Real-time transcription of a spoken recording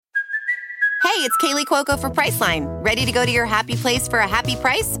Hey, it's Kaylee Cuoco for Priceline. Ready to go to your happy place for a happy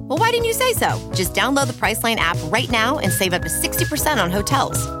price? Well, why didn't you say so? Just download the Priceline app right now and save up to 60% on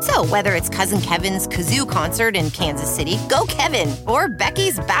hotels. So whether it's Cousin Kevin's Kazoo Concert in Kansas City, go Kevin, or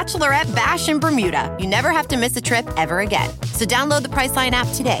Becky's Bachelorette Bash in Bermuda, you never have to miss a trip ever again. So download the Priceline app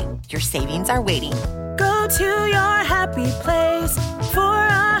today. Your savings are waiting. Go to your happy place for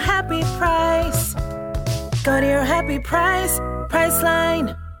a happy price. Go to your happy price,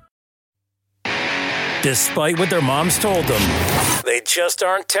 Priceline. Despite what their moms told them, they just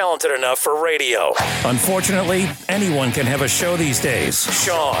aren't talented enough for radio. Unfortunately, anyone can have a show these days.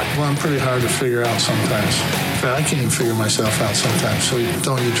 Sean. Well, I'm pretty hard to figure out sometimes. In fact, I can't even figure myself out sometimes, so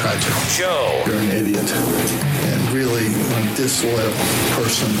don't you try to. Joe. You're an idiot and really a disloyal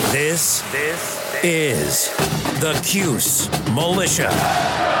person. This is the Cuse Militia.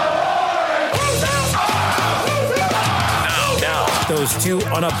 Those two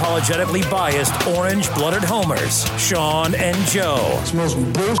unapologetically biased, orange-blooded homers, Sean and Joe. It's the most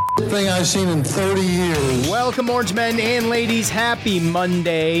bullshit thing I've seen in 30 years. Welcome, orange men and ladies. Happy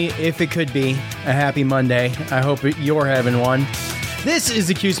Monday, if it could be a happy Monday. I hope you're having one. This is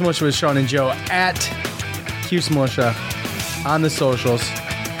the Cuse Militia with Sean and Joe at Cuse Militia on the socials.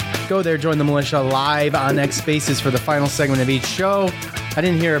 Go there, join the militia live on X Spaces for the final segment of each show. I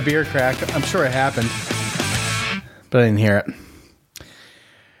didn't hear a beer crack. I'm sure it happened, but I didn't hear it.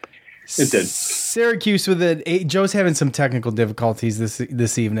 It did. Syracuse with it. Joe's having some technical difficulties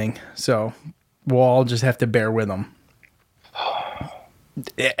this evening, so we'll all just have to bear with him,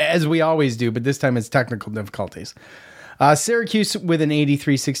 as we always do. But this time it's technical difficulties. Syracuse with an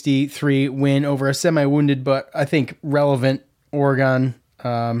 83-63 win over a semi-wounded but I think relevant Oregon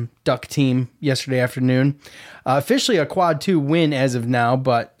Duck team yesterday afternoon. Officially a quad 2 win as of now,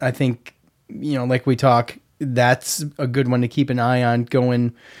 but I think, like we talk, that's a good one to keep an eye on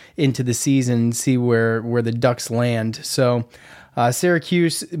going into the season, see where the Ducks land. So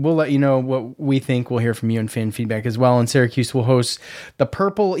Syracuse, we'll let you know what we think. We'll hear from you in fan feedback as well. And Syracuse will host the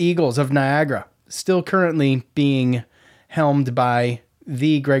Purple Eagles of Niagara, still currently being helmed by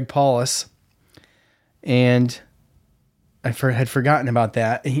the Greg Paulus. And I had forgotten about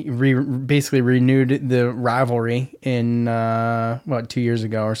that. He basically renewed the rivalry in, 2 years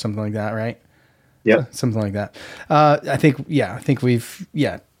ago or something like that, right? Yeah, something like that. I think we've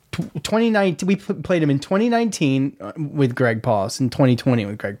 2019. We played him in 2019 with Greg Paulus, in 2020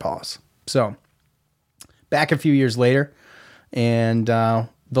 with Greg Paulus. So back a few years later, and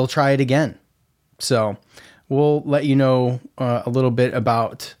they'll try it again. So we'll let you know a little bit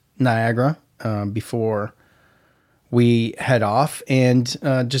about Niagara before we head off, and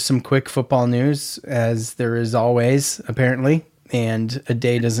just some quick football news, as there is always apparently, and a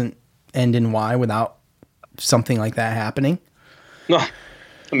day doesn't end in Y without something like that happening. No,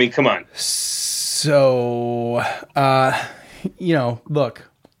 I mean, come on. So, look,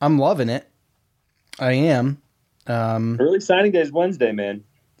 I'm loving it. I am. Early signing day is Wednesday, man.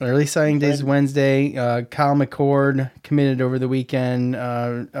 Early signing day is Wednesday. Kyle McCord committed over the weekend,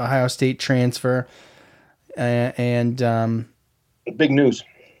 Ohio State transfer. And big news.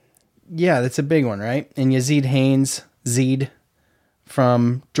 Yeah, that's a big one, right? And Yazid Haynes,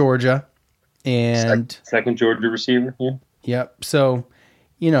 from Georgia, and second Georgia receiver. Yeah. Yep. So,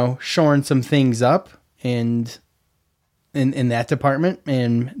 shoring some things up and in that department,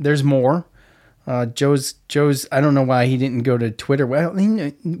 and there's more. Joe's. I don't know why he didn't go to Twitter. Well,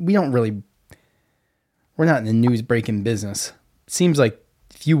 we're not in the news breaking business. It seems like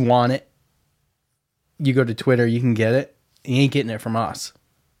if you want it, you go to Twitter, you can get it. You ain't getting it from us,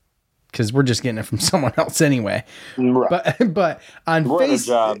 because we're just getting it from someone else anyway. Right. But on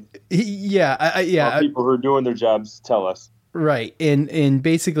Facebook, yeah. People who are doing their jobs tell us. Right, and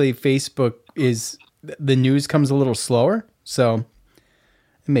basically Facebook is, the news comes a little slower, so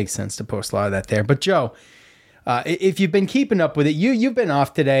it makes sense to post a lot of that there. But Joe, if you've been keeping up with it, you've been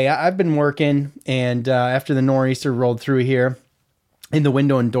off today. I've been working, and after the nor'easter rolled through here, in the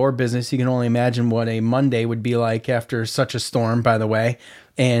window and door business, you can only imagine what a Monday would be like after such a storm, by the way.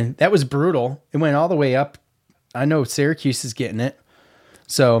 And that was brutal. It went all the way up. I know Syracuse is getting it.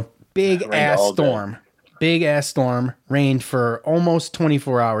 So big ass storm rained for almost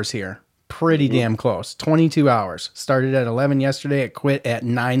 24 hours here. Pretty damn close. 22 hours. Started at 11 yesterday. It quit at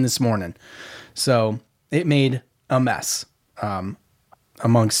 9 this morning. So it made a mess,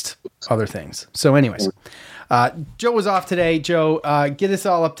 amongst other things. So anyways, Joe was off today. Joe, get us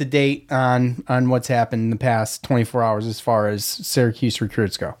all up to date on what's happened in the past 24 hours as far as Syracuse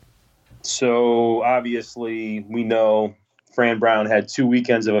recruits go. So obviously we know Fran Brown had 2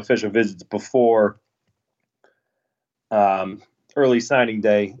 weekends of official visits before early signing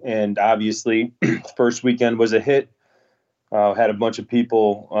day, and obviously first weekend was a hit. Had a bunch of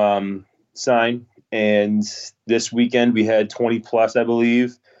people sign, and this weekend we had 20 plus, I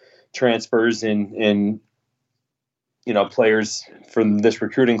believe, transfers in players from this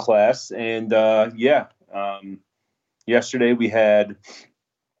recruiting class. And yesterday we had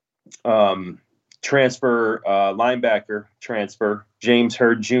linebacker transfer James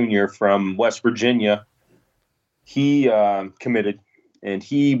Hurd Jr. from West Virginia. He committed, and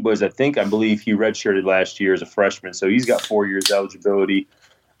he was, I believe he redshirted last year as a freshman, so he's got 4 years eligibility.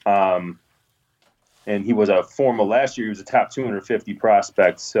 And he was last year he was a top 250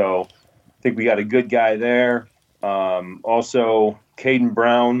 prospect, so I think we got a good guy there. Also, Caden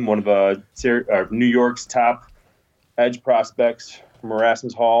Brown, one of New York's top edge prospects from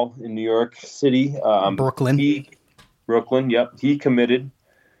Erasmus Hall in New York City. Brooklyn, yep, he committed.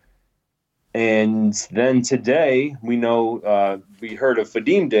 And then today, we know we heard of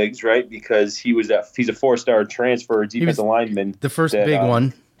Fadim Diggs, right? Because he's a 4-star transfer defensive lineman. The first big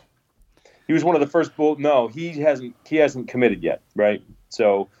one. He was one of the first. No, he hasn't committed yet, right?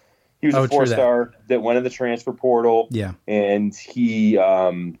 So he was a 4-star that went in the transfer portal. Yeah, and he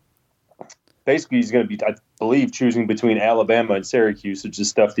basically he's going to be, I believe, choosing between Alabama and Syracuse, which is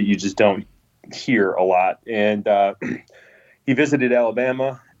stuff that you just don't hear a lot. And he visited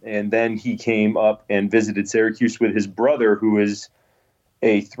Alabama. And then he came up and visited Syracuse with his brother, who is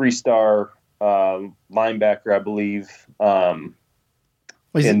a 3-star linebacker, I believe,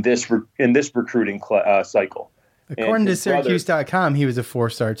 in this recruiting cycle. According to Syracuse.com, he was a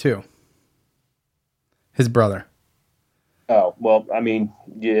 4-star too. His brother. Oh, well, I mean,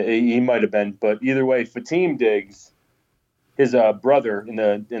 yeah, he might have been, but either way, Fatim Diggs, his brother in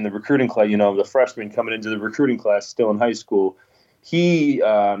the recruiting class, the freshman coming into the recruiting class, still in high school. He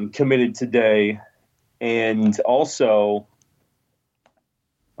committed today, and also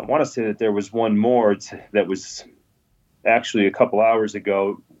I want to say that there was one more that was actually a couple hours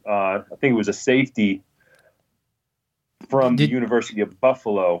ago. I think it was a safety from the University of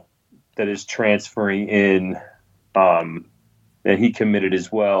Buffalo that is transferring in, and he committed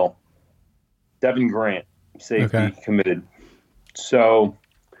as well. Devin Grant, safety, committed. So...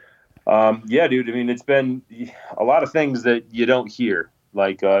 yeah, dude. I mean, it's been a lot of things that you don't hear,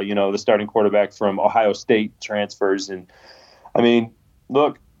 like the starting quarterback from Ohio State transfers, and I mean,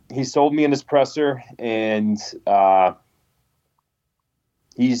 look, he sold me in his presser, and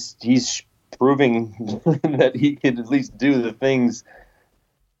he's proving that he can at least do the things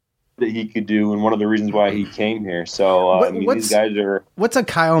that he could do, and one of the reasons why he came here. So these guys are. What's a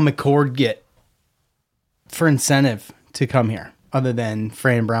Kyle McCord get for incentive to come here? Other than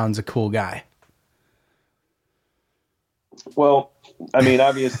Fran Brown's a cool guy. Well, I mean,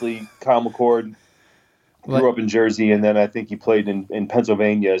 obviously, Kyle McCord grew up in Jersey, and then I think he played in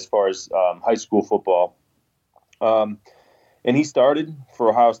Pennsylvania as far as high school football. And he started for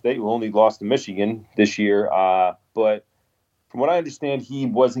Ohio State, who only lost to Michigan this year. But from what I understand, he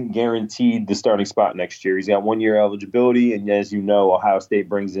wasn't guaranteed the starting spot next year. He's got 1 year eligibility, and as you know, Ohio State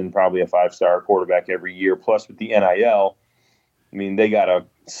brings in probably a 5-star quarterback every year. Plus, with the NIL, I mean, they got a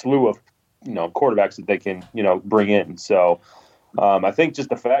slew of, quarterbacks that they can, bring in. So I think just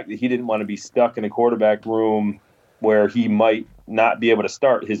the fact that he didn't want to be stuck in a quarterback room where he might not be able to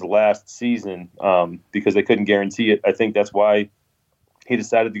start his last season because they couldn't guarantee it. I think that's why he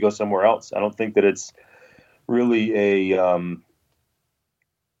decided to go somewhere else. I don't think that it's really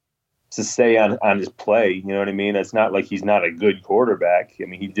to say on his play. You know what I mean? It's not like he's not a good quarterback. I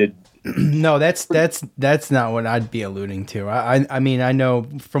mean, he did. No, that's not what I'd be alluding to. I mean, I know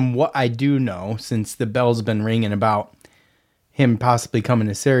from what I do know, since the bell's been ringing about him possibly coming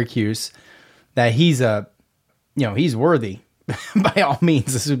to Syracuse, that he's worthy. By all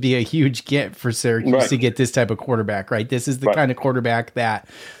means, this would be a huge get for Syracuse to get this type of quarterback, right? This is the kind of quarterback that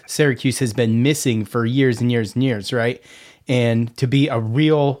Syracuse has been missing for years and years and years, right? And to be a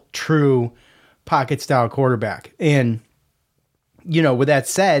real, true pocket-style quarterback. And, with that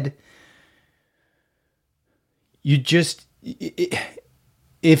said,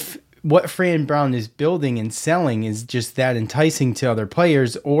 if what Fran Brown is building and selling is just that enticing to other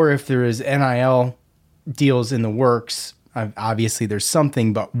players, or if there is NIL deals in the works, obviously there's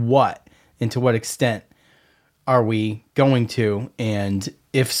something, but what and to what extent are we going to? And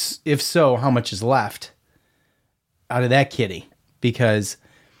if so, how much is left out of that kitty? Because,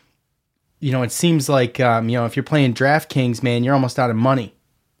 it seems like, if you're playing DraftKings, man, you're almost out of money.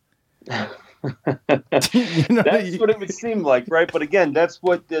 That's what it would seem like, right? But again, that's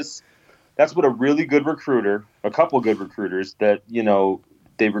what a really good recruiter, a couple good recruiters that,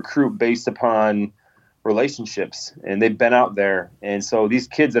 they recruit based upon relationships, and they've been out there. And so these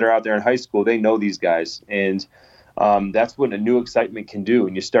kids that are out there in high school, they know these guys. And that's what a new excitement can do.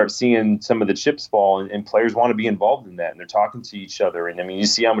 And you start seeing some of the chips fall, and players want to be involved in that, and they're talking to each other. And I mean, you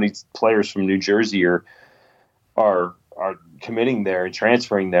see how many players from New Jersey are committing there and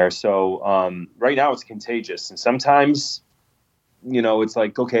transferring there. So right now it's contagious. And sometimes, it's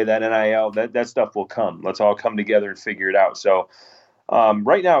like, okay, that NIL, that stuff will come. Let's all come together and figure it out. So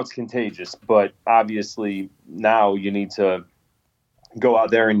right now it's contagious, but obviously now you need to go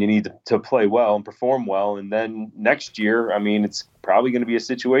out there and you need to play well and perform well. And then next year, I mean, it's probably going to be a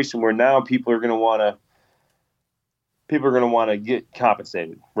situation where now people are going to want to get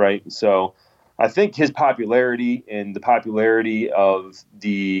compensated, right? So I think his popularity and the popularity of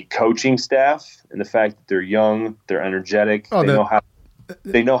the coaching staff and the fact that they're young, they're energetic,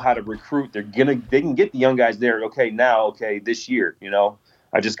 they know how to recruit. They can get the young guys there. Okay, this year,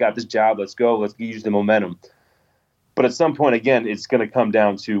 I just got this job. Let's go. Let's use the momentum. But at some point, again, it's going to come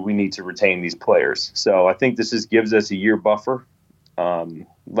down to we need to retain these players. So I think this gives us a year buffer.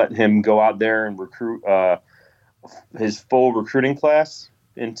 Let him go out there and recruit his full recruiting class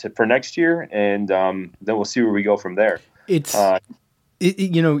for next year, and then we'll see where we go from there. It's not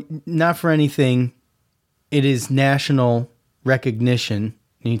for anything. It is national recognition,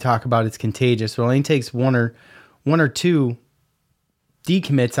 and you talk about it's contagious. Well, it only takes one or two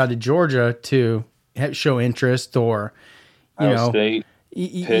decommits out of Georgia to show interest, or State,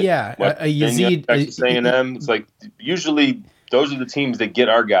 Pitt, a Yazid, Texas A&M. It's like usually those are the teams that get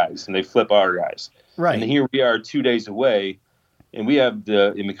our guys and they flip our guys. Right. And here we are 2 days away, and we have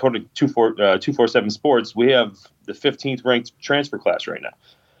according to 247 Sports, we have the 15th ranked transfer class right now.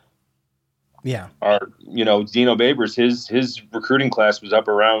 Yeah. Dino Babers, his recruiting class was up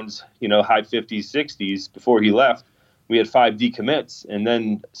around, high 50s, 60s before he left. We had 5 decommits, and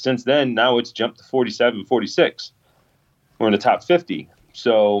then since then, now it's jumped to 47, 46. We're in the top 50.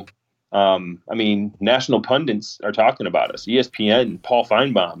 So, national pundits are talking about us. ESPN, Paul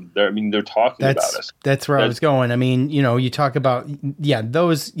Feinbaum, they're talking about us. That's where I was going. I mean, you talk about, you got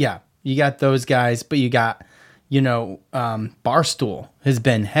those guys, but you got, Barstool has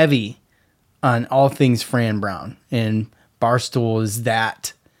been heavy on all things Fran Brown, and Barstool is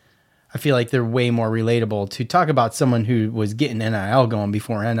that. I feel like they're way more relatable to talk about someone who was getting NIL going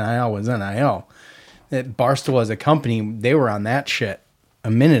before NIL was NIL. That Barstool as a company, they were on that shit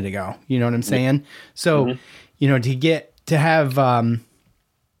a minute ago. You know what I'm saying? So, to have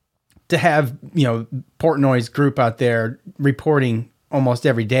Portnoy's group out there reporting almost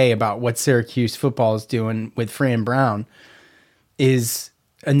every day about what Syracuse football is doing with Fran Brown is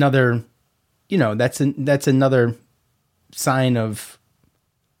another, that's another sign of,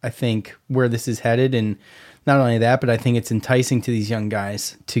 I think, where this is headed. And not only that, but I think it's enticing to these young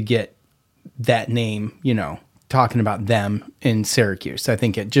guys to get that name, talking about them in Syracuse. I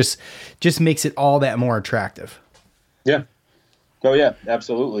think it just makes it all that more attractive. Yeah. Oh yeah,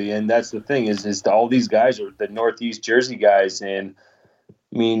 absolutely. And that's the thing is all these guys are the Northeast Jersey guys. And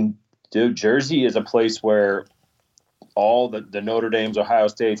I mean, dude, Jersey is a place where all the Notre Dames, Ohio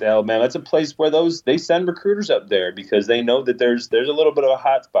States, Alabama, that's a place where they send recruiters up there because they know that there's a little bit of a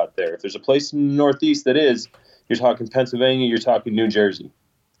hot spot there. If there's a place in the Northeast you're talking Pennsylvania, you're talking New Jersey.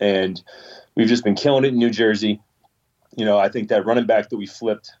 And we've just been killing it in New Jersey. I think that running back that we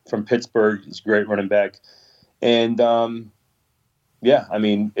flipped from Pittsburgh is a great running back. And,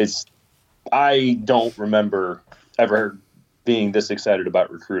 I don't remember ever being this excited about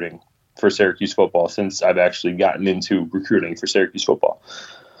recruiting for Syracuse football since I've actually gotten into recruiting for Syracuse football.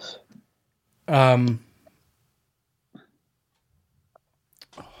 Hold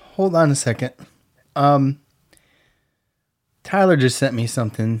on a second. Tyler just sent me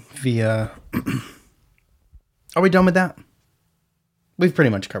something via... Are we done with that? We've pretty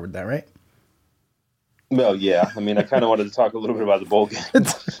much covered that, right? Well, yeah. I kind of wanted to talk a little bit about the bowl game.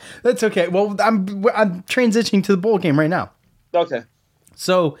 That's okay. Well, I'm transitioning to the bowl game right now. Okay.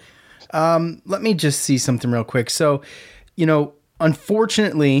 So, let me just see something real quick. So,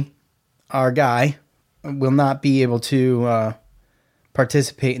 unfortunately, our guy will not be able to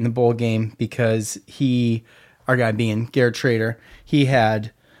participate in the bowl game because our guy being Garrett Schrader, he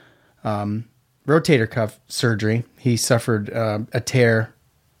had rotator cuff surgery. He suffered a tear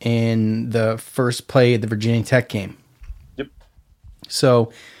in the first play of the Virginia Tech game. Yep.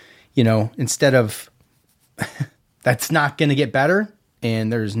 So, instead of that's not going to get better,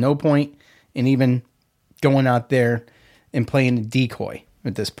 and there's no point in even going out there and playing a decoy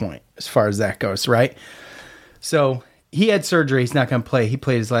at this point, as far as that goes, right? So he had surgery. He's not going to play. He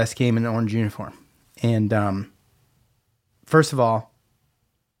played his last game in an orange uniform. And first of all,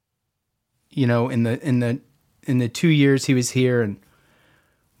 you know, in the 2 years he was here, and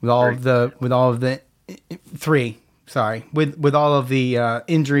with all of the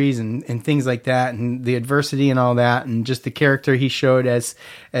injuries and things like that, and the adversity and all that, and just the character he showed as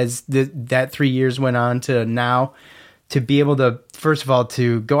that 3 years went on to now, to be able to, first of all,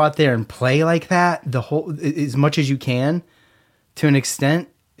 to go out there and play like that, as much as you can, to an extent,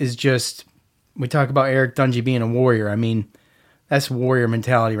 is just, we talk about Eric Dungy being a warrior. I mean, that's warrior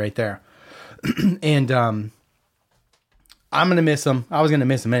mentality right there. And I'm going to miss him. I was going to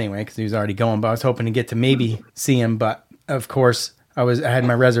miss him anyway because he was already going, but I was hoping to get to maybe see him. But of course, I had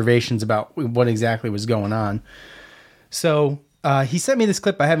my reservations about what exactly was going on. So he sent me this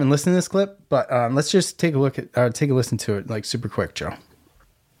clip. I haven't listened to this clip, but let's just take a listen to it, like, super quick, Joe.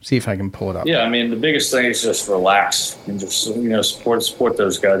 See if I can pull it up. Yeah, I mean, the biggest thing is just relax and just, you know, support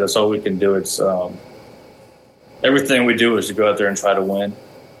those guys. That's all we can do. It's everything we do is to go out there and try to win.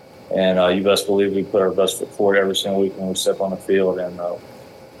 And you best believe we put our best foot forward every single week when we step on the field. And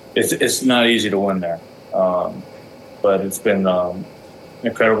it's not easy to win there. But it's been an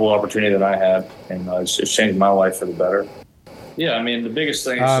incredible opportunity that I had, and it's changed my life for the better. Yeah, I mean, the biggest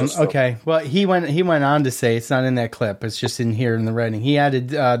thing is okay. Well, he went on to say, it's not in that clip, it's just in here in the writing. He added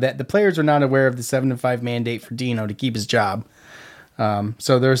that the players are not aware of the 7-5 mandate for Dino to keep his job.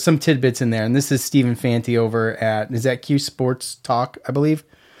 So there's some tidbits in there, and this is Stephen Fanti over is that Q Sports Talk, I believe?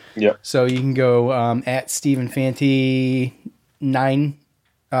 Yeah. So you can go at Stephen Fanti 9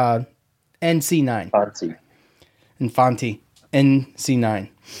 NC9 Fanti and Fanti NC9.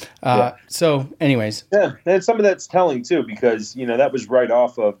 So anyways, yeah, and some of that's telling too, because, you know, that was right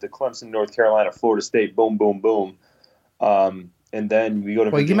off of the Clemson, North Carolina, Florida State, boom, boom, boom. And then we go to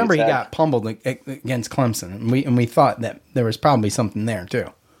Well, you remember Tech. He got pummeled against Clemson, and we thought that there was probably something there too.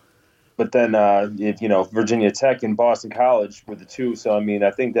 But then, Virginia Tech and Boston College were the two. So, I mean, I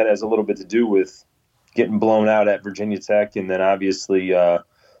think that has a little bit to do with getting blown out at Virginia Tech. And then, obviously,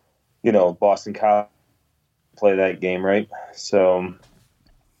 Boston College play that game, right? So,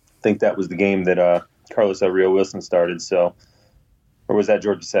 I think that was the game that Carlos Del Rio Wilson started. So, or was that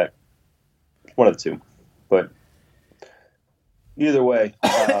Georgia Tech? One of the two. But either way.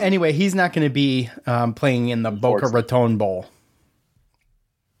 Anyway, he's not going to be playing in the Boca Raton Bowl.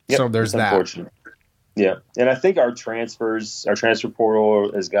 Yep, so there's that. Unfortunate. Yeah, and I think our transfer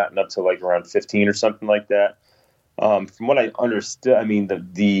portal has gotten up to like around 15 or something like that. From what I understood, I mean,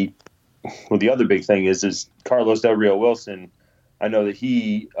 the other big thing is Carlos Del Rio Wilson. I know that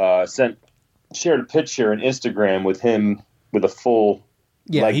he shared a picture on Instagram with him with a full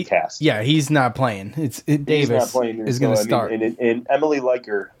leg cast. Yeah, he's not playing. Davis is going to start. And Emily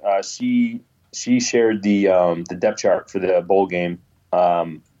Liker, she shared the depth chart for the bowl game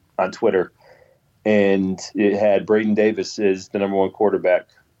on Twitter, and it had Braden Davis as the number one quarterback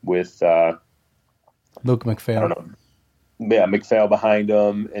with Luke McPhail. I don't know. Yeah, McPhail behind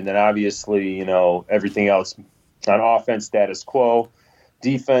him, and then obviously, you know, everything else on offense, status quo.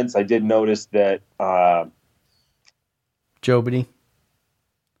 Defense, I did notice that Jobity.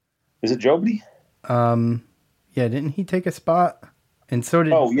 Is it Jobity? Yeah, didn't he take a spot? And so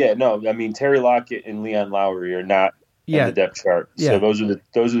did. Oh yeah, no. I mean, Terry Lockett and Leon Lowry are not in the depth chart. Yeah. So those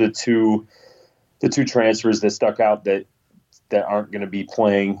are the two transfers that stuck out that aren't going to be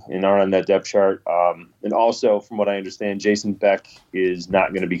playing and aren't on that depth chart. And also, from what I understand, Jason Beck is not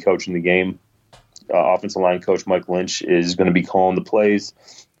going to be coaching the game. Offensive line coach Mike Lynch is going to be calling the plays.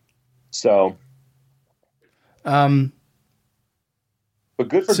 So, but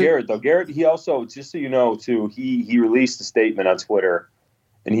good for Garrett though. Garrett, he also, just so you know, too, he released a statement on Twitter,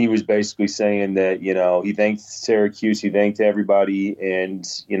 and he was basically saying that, you know, he thanked Syracuse, he thanked everybody, and,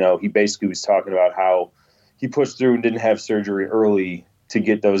 you know, he basically was talking about how he pushed through and didn't have surgery early to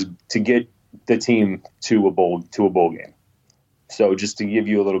get the team to a bowl game. So just to give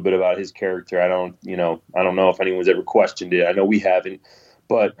you a little bit about his character, I don't know if anyone's ever questioned it. I know we haven't,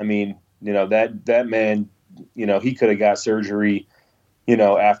 but I mean, you know, that man, you know, he could have got surgery, you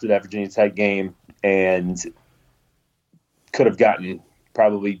know, after that Virginia Tech game, and could have gotten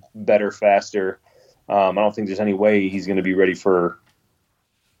probably better, faster. I don't think there's any way he's going to be ready for,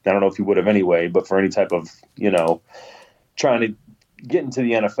 I don't know if he would have anyway, but for any type of, you know, trying to get into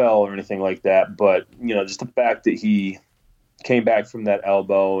the NFL or anything like that. But, you know, just the fact that he came back from that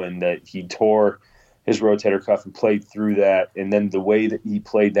elbow and that he tore his rotator cuff and played through that, and then the way that he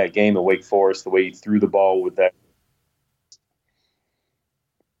played that game at Wake Forest, the way he threw the ball with that,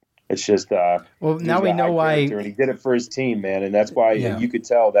 it's just well, now we know why, and he did it for his team, man, and that's why you could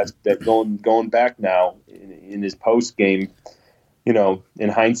tell that going back now in his post game, you know, in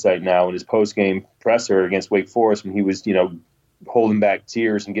hindsight now, in his post game presser against Wake Forest when he was, you know, holding back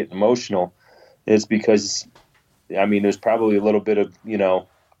tears and getting emotional, it's because, I mean, there's probably a little bit of,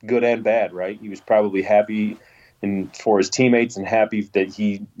 good and bad, right? He was probably happy and for his teammates and happy that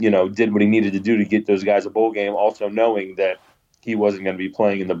he, did what he needed to do to get those guys a bowl game, also knowing that he wasn't going to be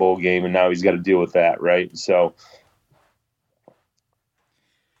playing in the bowl game, and now he's got to deal with that, right? So,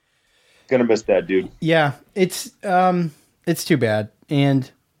 gonna miss that dude. Yeah, it's too bad. And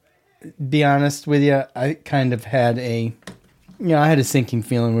be honest with you, I kind of had I had a sinking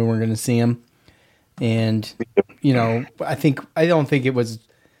feeling we weren't going to see him. And, I think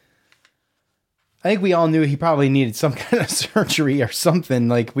we all knew he probably needed some kind of surgery or something.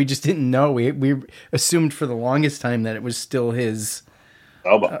 Like, we just didn't know. We assumed for the longest time that it was still his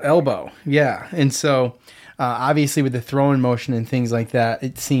elbow. Yeah. And so, obviously with the throwing motion and things like that,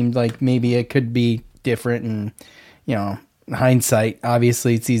 it seemed like maybe it could be different. And, hindsight,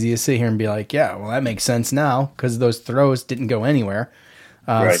 obviously it's easy to sit here and be like, yeah, well, that makes sense now because those throws didn't go anywhere.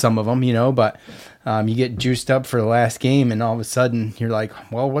 Right. Some of them, but you get juiced up for the last game and all of a sudden you're like,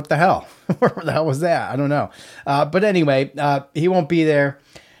 well, what the hell? Where the hell was that? I don't know. But anyway, he won't be there.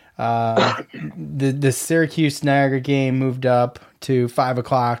 The Syracuse Niagara game moved up to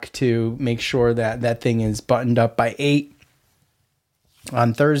 5:00 to make sure that thing is buttoned up by 8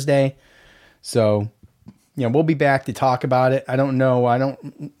 on Thursday. So, we'll be back to talk about it. I don't know.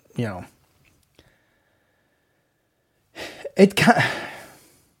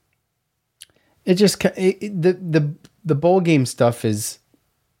 The bowl game stuff is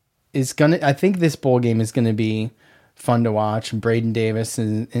gonna. I think this bowl game is gonna be fun to watch. Braden Davis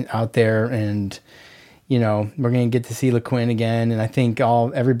is out there, and we're gonna get to see LeQuinn again. And I think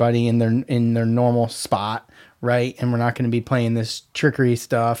everybody in their normal spot, right? And we're not gonna be playing this trickery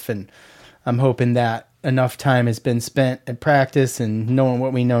stuff. And I'm hoping that enough time has been spent at practice and knowing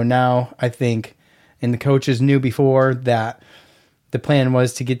what we know now. I think, and the coaches knew before that the plan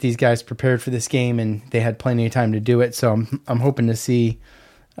was to get these guys prepared for this game, and they had plenty of time to do it. So I'm hoping to see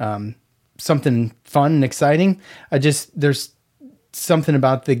something fun and exciting. There's something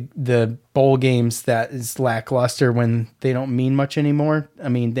about the bowl games that is lackluster when they don't mean much anymore. I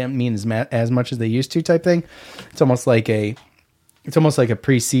mean, they don't mean as much as they used to, type thing. It's almost like a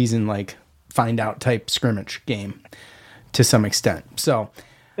preseason, like find out type scrimmage game to some extent. So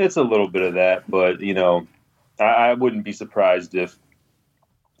it's a little bit of that, but I wouldn't be surprised if,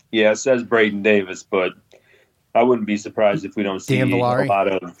 it says Braden Davis, but I wouldn't be surprised if we don't see a lot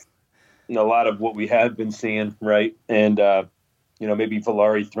of what we have been seeing, right? And maybe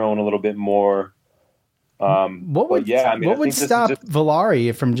Villari throwing a little bit more. What would stop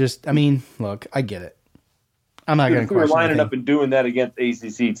Villari from just? I mean, look, I get it. I'm not going to question. If we were lining up and doing that against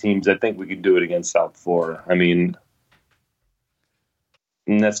ACC teams, I think we could do it against South Florida. I mean,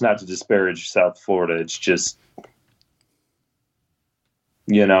 and that's not to disparage South Florida. It's just,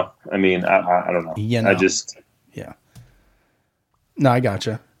 I mean, I don't know. Yeah. No, I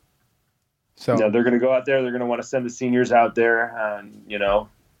gotcha. So they're going to go out there. They're going to want to send the seniors out there, out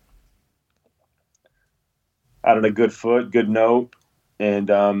on a good foot, good note. And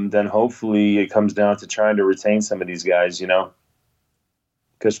then hopefully it comes down to trying to retain some of these guys,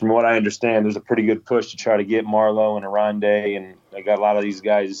 because from what I understand, there's a pretty good push to try to get Marlowe and Aronde, and I got a lot of these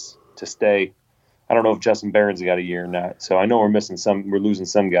guys to stay. I don't know if Justin Barron's got a year or not, so I know we're losing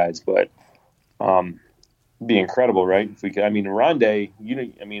some guys, but it'd be incredible, right? If we could, Aronde,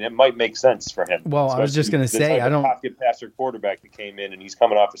 it might make sense for him. Well, I was just going to say, I don't pocket passer quarterback that came in and he's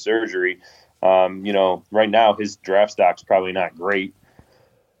coming off of surgery. Right now his draft stock's probably not great.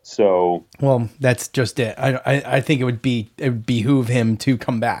 So, well, that's just it. I think it would behoove him to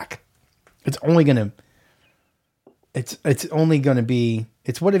come back. It's only gonna be.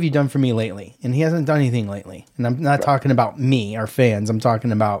 It's what have you done for me lately? And he hasn't done anything lately. And I'm not talking about me, our fans. I'm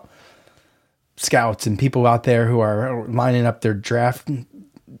talking about scouts and people out there who are lining up their draft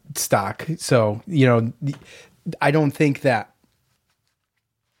stock. So I don't think that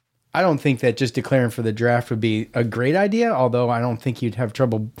just declaring for the draft would be a great idea, although I don't think you'd have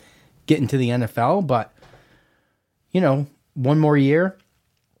trouble getting to the NFL. But, one more year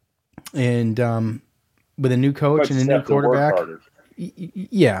and with a new coach and a new quarterback.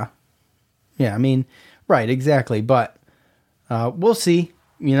 Yeah. Yeah, I mean, right, exactly. But we'll see,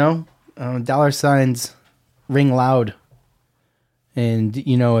 dollar signs ring loud. And,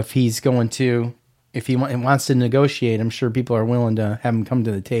 if he's going to... If he wants to negotiate, I'm sure people are willing to have him come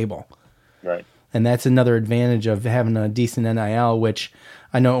to the table. Right. And that's another advantage of having a decent NIL, which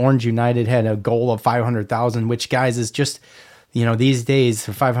I know Orange United had a goal of 500,000, which, guys, is just, these days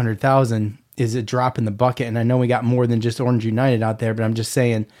for 500,000 is a drop in the bucket. And I know we got more than just Orange United out there, but I'm just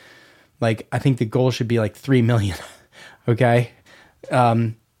saying, I think the goal should be 3 million. Okay.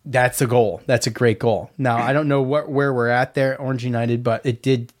 that's a goal. That's a great goal. Now, I don't know where we're at there, Orange United, but it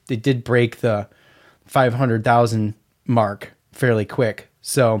did break the 500,000 mark fairly quick.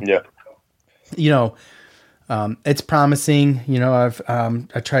 So, yeah. It's promising.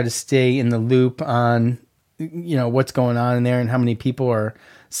 I try to stay in the loop on, what's going on in there and how many people are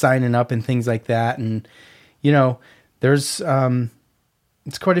signing up and things like that. And, there's,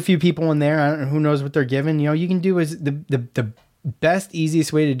 it's quite a few people in there. I don't know, who knows what they're giving. You can do is the best,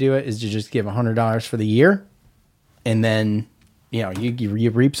 easiest way to do it is to just give $100 for the year. And then,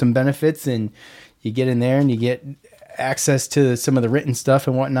 you reap some benefits and you get in there and you get access to some of the written stuff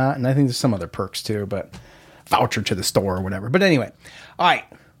and whatnot. And I think there's some other perks too, but voucher to the store or whatever. But anyway, all right,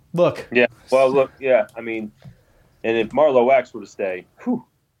 look. Yeah. Well, look, yeah. I mean, and if Marlo Wax were to stay, whew.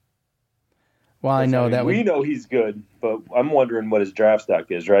 Well, I know that we know he's good, but I'm wondering what his draft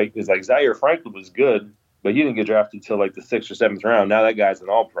stock is, right? Because like Zaire Franklin was good, but he didn't get drafted until like the 6th or 7th round. Now that guy's an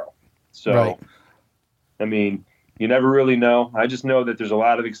All-Pro. So, right. I mean, you never really know. I just know that there's a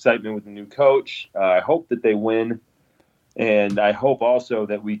lot of excitement with the new coach. I hope that they win, and I hope also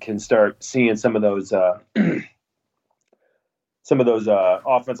that we can start seeing some of those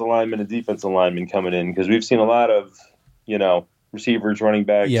offensive linemen and defensive linemen coming in, because we've seen a lot of receivers, running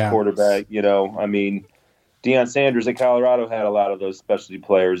backs, quarterback. I mean, Deion Sanders at Colorado had a lot of those specialty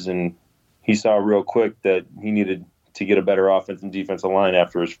players, and he saw real quick that he needed to get a better offense and defensive line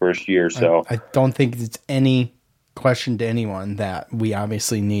after his first year. So I don't think it's any question to anyone that we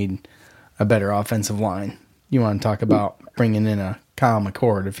obviously need a better offensive line. You want to talk about bringing in a Kyle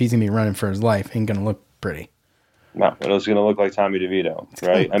McCord. If he's going to be running for his life, he ain't going to look pretty. No, it's going to look like Tommy DeVito,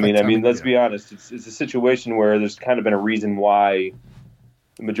 right? I mean, let's be honest. It's a situation where there's kind of been a reason why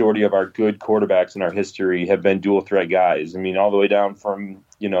the majority of our good quarterbacks in our history have been dual threat guys. I mean, all the way down from,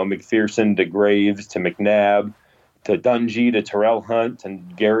 McPherson to Graves to McNabb to Dungy to Terrell Hunt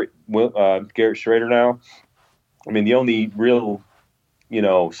and Garrett Schrader now. I mean, the only real,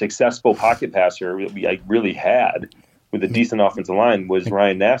 successful pocket passer we really had with a decent offensive line was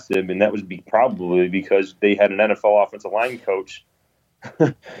Ryan Nassib, and that was probably because they had an NFL offensive line coach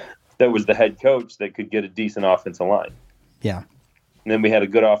that was the head coach that could get a decent offensive line. Yeah. And then we had a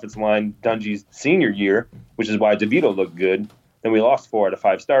good offensive line Dungy's senior year, which is why DeVito looked good. Then we lost 4 out of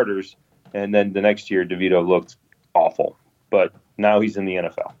 5 starters, and then the next year DeVito looked awful. But now he's in the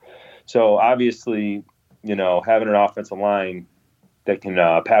NFL. So obviously, having an offensive line that can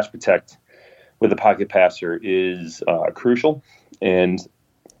pass protect with a pocket passer is crucial, and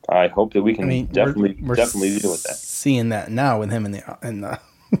I hope that we can definitely deal with that. Seeing that now with him in the in the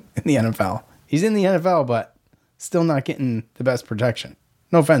NFL, he's in the NFL, but still not getting the best protection.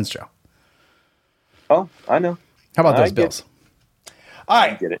 No offense, Joe. Oh, I know. How about those Bills? All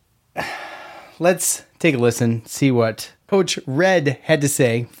right, I get it. Let's take a listen, see what Coach Red had to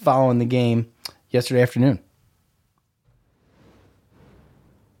say following the game yesterday afternoon.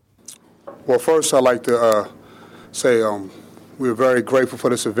 Well, first, I'd like to say we were very grateful for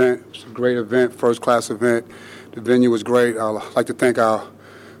this event. It's a great event, first-class event. The venue was great. I'd like to thank our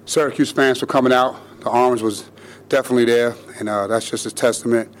Syracuse fans for coming out. The orange was definitely there, and that's just a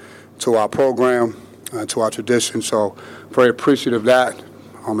testament to our program, to our tradition. So very appreciative of that.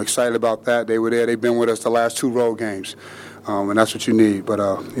 I'm excited about that. They were there. They've been with us the last 2 road games, and that's what you need. But,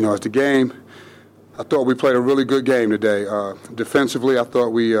 as the game, I thought we played a really good game today. Defensively, I thought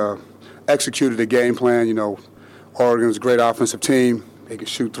we executed the game plan. Oregon's a great offensive team. They can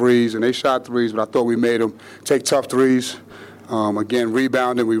shoot threes, and they shot threes, but I thought we made them take tough threes. Again,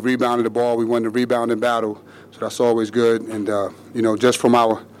 rebounding. We rebounded the ball. We won the rebounding battle, so that's always good. And, just from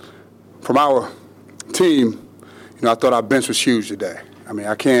our team, I thought our bench was huge today. I mean,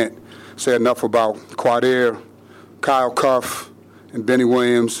 I can't say enough about Quadir, Kyle Cuff, and Benny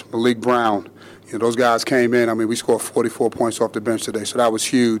Williams, Malik Brown. Those guys came in. I mean, we scored 44 points off the bench today, so that was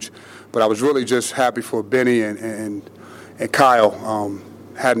huge. But I was really just happy for Benny and Kyle.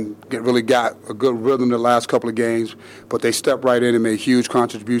 Hadn't really got a good rhythm the last couple of games, but they stepped right in and made huge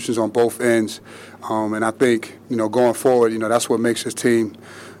contributions on both ends. And I think, going forward, that's what makes this team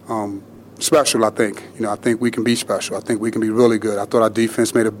special, I think. I think we can be special. I think we can be really good. I thought our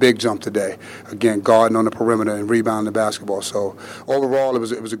defense made a big jump today. Again, guarding on the perimeter and rebounding the basketball. So overall, it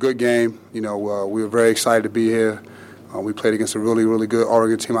was a good game. We were very excited to be here. We played against a really, really good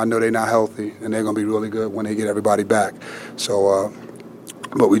Oregon team. I know they're not healthy, and they're going to be really good when they get everybody back. So,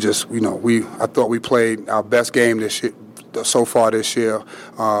 but we just, I thought we played our best game this year, so far this year,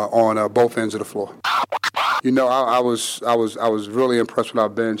 on both ends of the floor. I was really impressed with our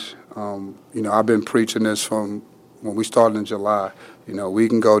bench. I've been preaching this from when we started in July. We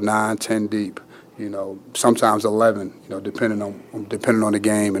can go 9, 10 deep. sometimes 11, depending on the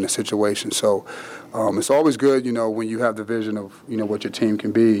game and the situation. So it's always good, when you have the vision of, what your team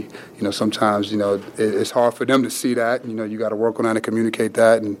can be. Sometimes, it's hard for them to see that. You got to work on that and communicate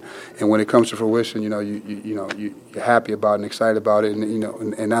that. And when it comes to fruition, you're happy about it and excited about it.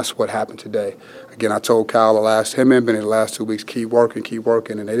 And that's what happened today. Again, I told Kyle him and Benny the last 2 weeks, keep working.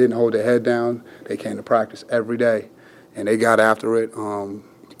 And they didn't hold their head down. They came to practice every day, and they got after it. I'm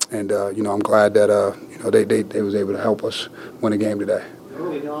glad that they was able to help us win a game today.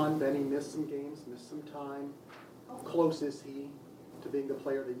 Early on, Benny missed some games, missed some time. How close is he to being the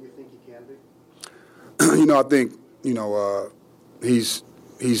player that you think he can be? I think he's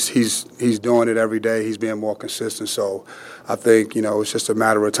doing it every day. He's being more consistent. So I think it's just a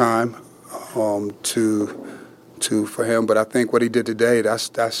matter of time for him. But I think what he did today, that's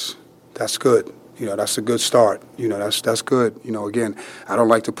good. That's a good start. That's good. Again, I don't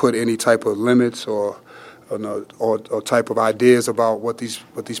like to put any type of limits or type of ideas about what these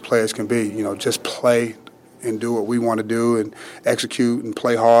players can be. Just play and do what we want to do and execute and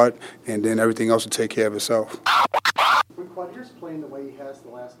play hard, and then everything else will take care of itself. When Quadier's playing the way he has the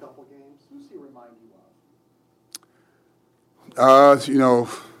last couple games, who's he remind you of?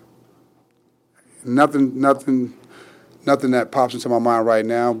 Nothing that pops into my mind right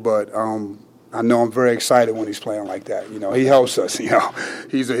now, but I know I'm very excited when he's playing like that. He helps us.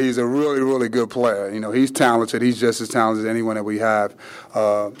 He's a really, really good player. He's talented. He's just as talented as anyone that we have,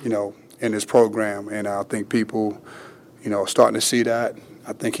 in this program. And I think people, are starting to see that.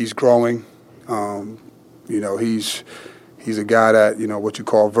 I think he's growing. He's a guy that, what you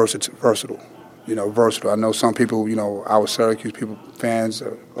call versatile. Versatile. I know some people, our Syracuse fans,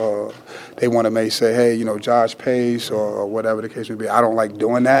 they want to say, hey, Josh Pace or whatever the case may be. I don't like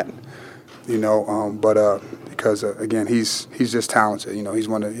doing that. Because again, he's just talented. He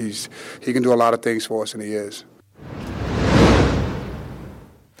can do a lot of things for us, and he is.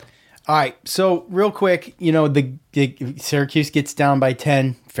 All right, so real quick, the Syracuse gets down by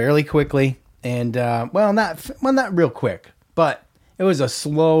 10 fairly quickly, and not real quick, but it was a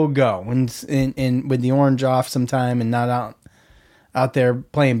slow go, and with the orange off sometime and not out there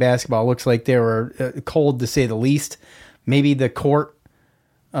playing basketball. Looks like they were cold to say the least. Maybe the court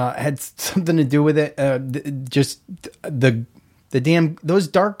had something to do with it. Just the damn those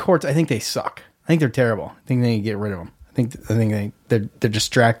dark courts. I think they suck. I think they're terrible. I think they need to get rid of them. I think they're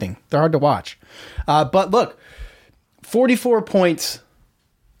distracting. They're hard to watch. But look, 44 points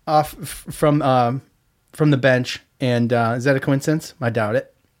off from the bench, and is that a coincidence? I doubt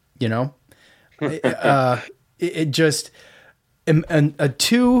it. It just a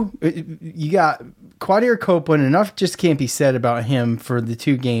two. You got Quadier Copeland. Enough just can't be said about him for the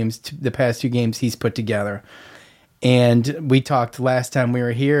past 2 games he's put together. And we talked last time we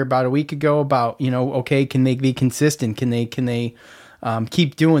were here about a week ago about, okay, can they be consistent? Can they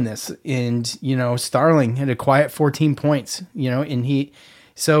keep doing this? And, Starling had a quiet 14 points,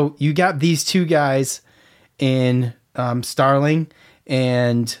 so you got these 2 guys in Starling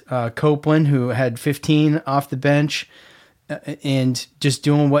and Copeland, who had 15 off the bench and just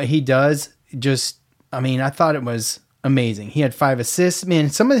doing what he does. I thought it was amazing. He had 5 assists, man.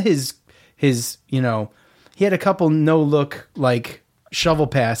 Some of his, he had a couple no-look, shovel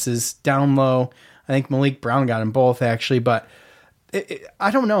passes down low. I think Malik Brown got them both, actually. But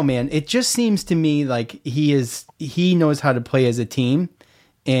I don't know, man. It just seems to me like he knows how to play as a team,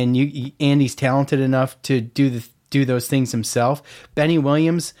 and he's talented enough to do those things himself. Benny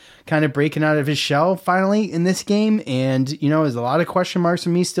Williams kind of breaking out of his shell finally in this game, and there's a lot of question marks for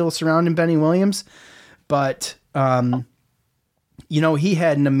me still surrounding Benny Williams. But he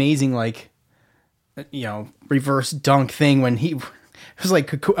had an amazing reverse dunk thing when it was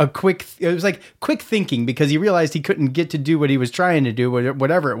quick thinking, because he realized he couldn't get to do what he was trying to do,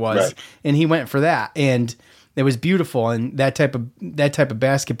 whatever it was. Right. And he went for that, and it was beautiful. And that type of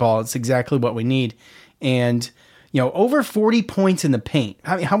basketball, it's exactly what we need. And over 40 points in the paint.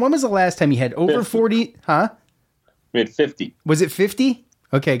 When was the last time you had over 40? Huh? We had 50. Was it 50?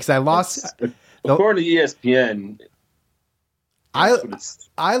 Okay, because I lost. According to ESPN,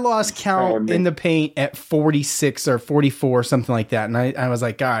 I lost count in the paint at 46 or 44, something like that. And I was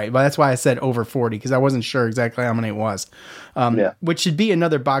like, all right, well, that's why I said over 40, because I wasn't sure exactly how many it was. Which should be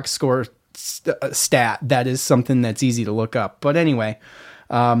another box score stat. That is something that's easy to look up. But anyway,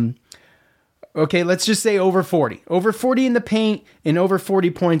 okay, let's just say over 40. Over 40 in the paint and over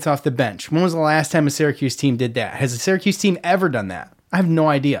 40 points off the bench. When was the last time a Syracuse team did that? Has a Syracuse team ever done that? I have no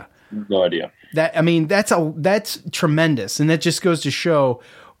idea. No idea. That's tremendous, and that just goes to show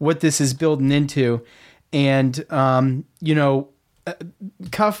what this is building into. And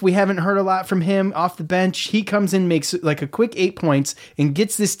Cuff, we haven't heard a lot from him off the bench. He comes in, makes like a quick 8 points, and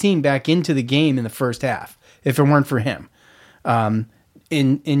gets this team back into the game in the first half. If it weren't for him, and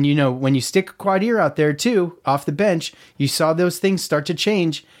you know, when you stick Quadir out there too off the bench, you saw those things start to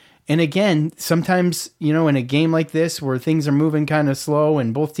change. And again, sometimes, you know, in a game like this where things are moving kind of slow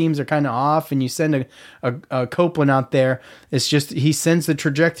and both teams are kind of off, and you send a Copeland out there, it's just he sends the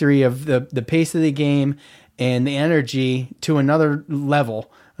trajectory of the pace of the game and the energy to another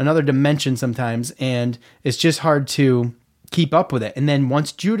level, another dimension sometimes, and it's just hard to keep up with it. And then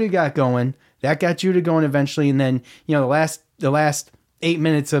once Judah got going, that got Judah going eventually, and then, you know, the last 8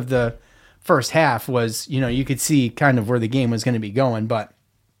 minutes of the first half was, you know, you could see kind of where the game was going to be going, but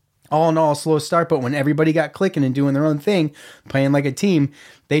all in all, slow start. But when everybody got clicking and doing their own thing, playing like a team,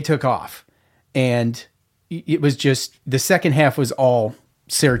 they took off. And it was just, the second half was all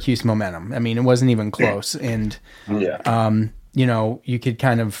Syracuse momentum. I mean, it wasn't even close. And, you know, you could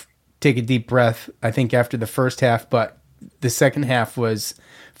kind of take a deep breath, I think, after the first half, but the second half was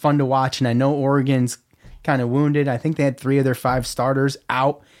fun to watch. And I know Oregon's kind of wounded. I think they had 3 of their 5 starters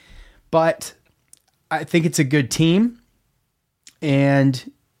out, but I think it's a good team.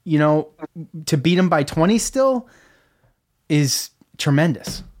 And, you know, to beat them by 20 still is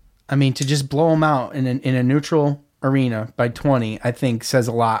tremendous. I mean, to just blow them out in a neutral arena by 20, I think says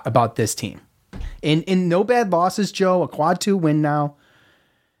a lot about this team. And no bad losses, Joe, a quad 2 win now.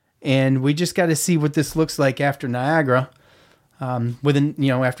 And we just got to see what this looks like after Niagara.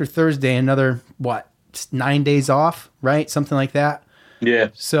 After Thursday, another, 9 days off, right? Something like that. Yeah.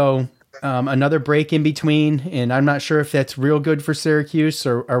 So another break in between, and I'm not sure if that's real good for Syracuse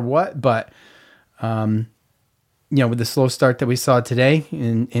or what, but with the slow start that we saw today,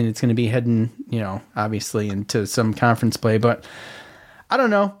 and it's going to be heading, obviously into some conference play, but I don't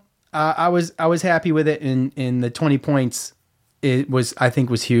know. I was happy with it, and the 20 points I think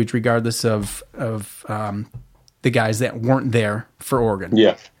was huge, regardless of the guys that weren't there for Oregon.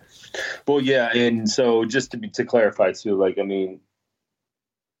 Yeah. Well, yeah, and so just to clarify too,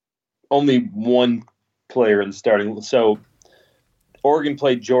 only one player in the starting. So Oregon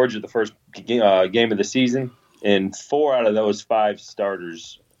played Georgia the first game of the season, and 4 out of those 5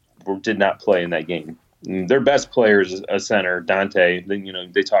 starters did not play in that game. And their best player is a center, Dante.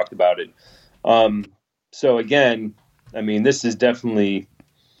 They talked about it. So again, I mean, this is definitely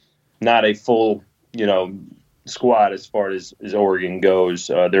not a full, squad as far as Oregon goes.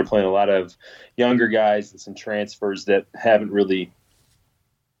 They're playing a lot of younger guys and some transfers that haven't really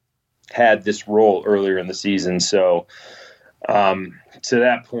had this role earlier in the season. So to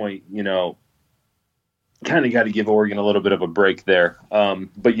that point, kind of got to give Oregon a little bit of a break there.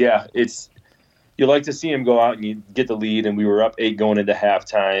 But yeah, you like to see him go out and you get the lead, and we were up 8 going into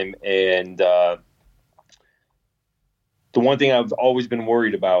halftime. And the one thing I've always been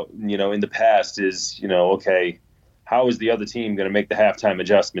worried about, in the past is, okay, how is the other team going to make the halftime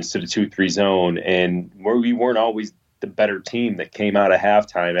adjustments to the 2-3 zone? And we weren't always the better team that came out of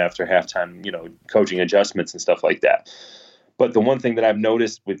halftime after halftime, coaching adjustments and stuff like that. But the one thing that I've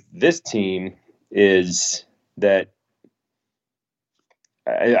noticed with this team is that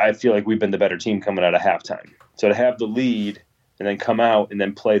I feel like we've been the better team coming out of halftime. So to have the lead and then come out and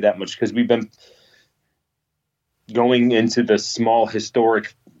then play that much, because we've been going into the small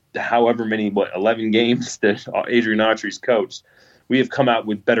historic, however many, 11 games that Adrian Autry's coached, we have come out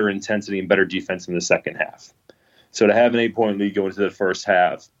with better intensity and better defense in the second half. So to have an 8-point lead go into the first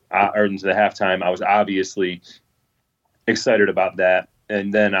half, or into the halftime, I was obviously excited about that.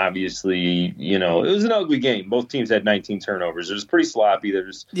 And then obviously, it was an ugly game. Both teams had 19 turnovers. It was pretty sloppy.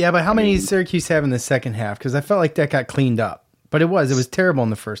 But how many did Syracuse have in the second half? Because I felt like that got cleaned up. But it was terrible in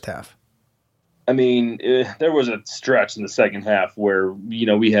the first half. I mean, there was a stretch in the second half where,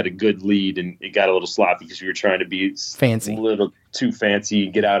 we had a good lead and it got a little sloppy because we were trying to be fancy, a little too fancy,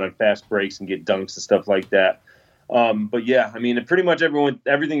 get out on fast breaks and get dunks and stuff like that. But yeah, I mean, pretty much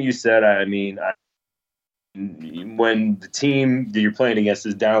everything you said, when the team that you're playing against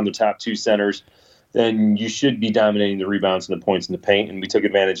is down the top 2 centers, then you should be dominating the rebounds and the points in the paint, and we took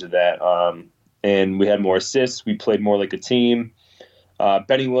advantage of that. And we had more assists. We played more like a team.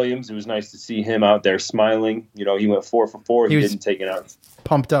 Benny Williams, it was nice to see him out there smiling. He went 4 for 4. He didn't take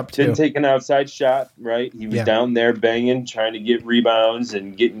pumped up too. Didn't take an outside shot, right? He was down there banging, trying to get rebounds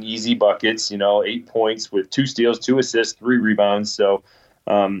and getting easy buckets. 8 points with 2 steals, 2 assists, 3 rebounds. So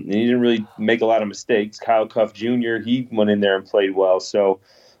and he didn't really make a lot of mistakes. Kyle Cuff Jr., he went in there and played well. So,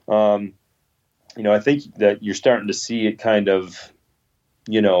 I think that you're starting to see it kind of,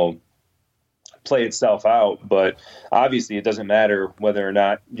 play itself out. But obviously it doesn't matter whether or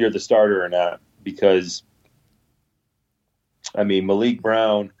not you're the starter or not, because I mean, Malik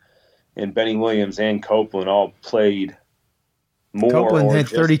Brown and Benny Williams and Copeland all played more. Copeland had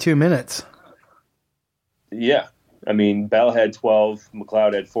 32 minutes. Yeah. I mean, Bell had 12,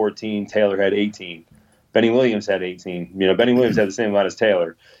 McLeod had 14, Taylor had 18. Benny Williams had 18. Benny Williams had the same amount as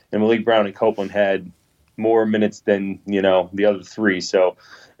Taylor. And Malik Brown and Copeland had more minutes than, the other three. So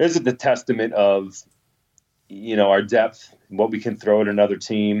this is the testament of, our depth, what we can throw at another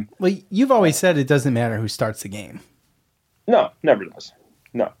team. Well, you've always said it doesn't matter who starts the game. No, never does.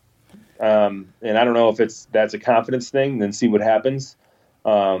 No. And I don't know if that's a confidence thing, then see what happens.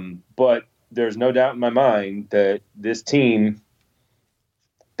 But there's no doubt in my mind that this team,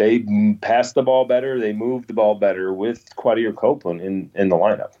 they passed the ball better, they moved the ball better with Quadir Copeland in the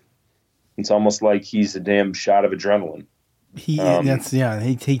lineup. It's almost like he's a damn shot of adrenaline. He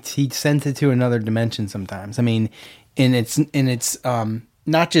sends it to another dimension sometimes. I mean, and it's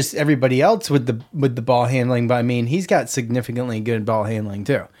not just everybody else with the ball handling, but I mean, he's got significantly good ball handling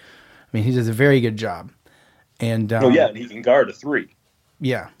too. I mean, he does a very good job. And and he can guard a three.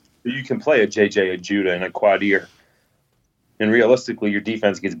 Yeah. You can play a JJ, a Judah, and a Quadir. And realistically, your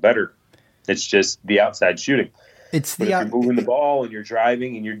defense gets better. It's just the outside shooting. If you're moving the ball and you're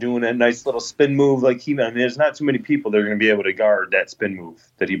driving and you're doing a nice little spin move like there's not too many people that are going to be able to guard that spin move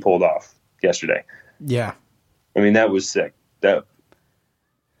that he pulled off yesterday. Yeah. I mean, that was sick. That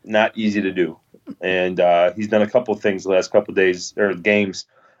not easy to do. And he's done a couple of things the last couple of days or games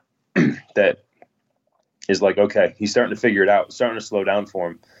that is like, okay, he's starting to figure it out. It's starting to slow down for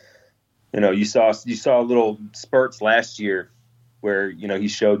him. You saw little spurts last year where, he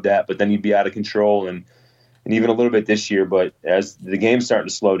showed that, but then he'd be out of control and even a little bit this year. But as the game's starting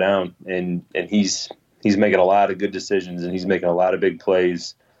to slow down and he's making a lot of good decisions and he's making a lot of big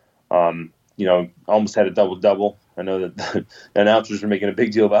plays. Almost had a double-double. I know that the announcers were making a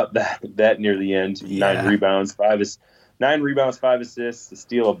big deal about that near the end. Yeah. 9 rebounds, 5 assists, a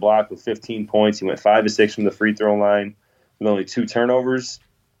steal, a block with 15 points. He went 5 of 6 from the free throw line with only 2 turnovers.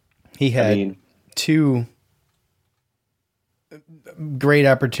 He had 2 great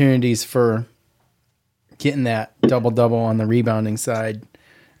opportunities for getting that double-double on the rebounding side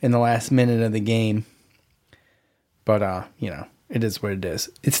in the last minute of the game. But, it is what it is.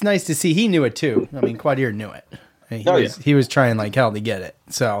 It's nice to see. He knew it, too. I mean, Quadir knew it. He was trying like hell to get it.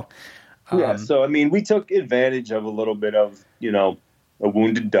 So, so, I mean, we took advantage of a little bit of, a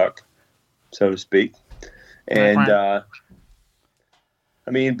wounded duck, so to speak. And,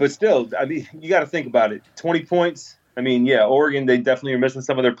 but still, you got to think about it. 20 points. Oregon, they definitely are missing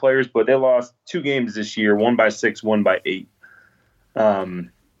some of their players, but they lost 2 games this year, 1 by 6, 1 by 8.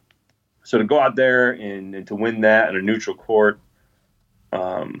 So to go out there and to win that in a neutral court,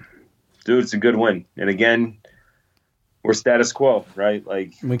 it's a good win. And again, we're status quo, right?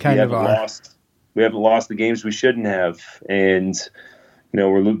 Like we haven't lost the games we shouldn't have, and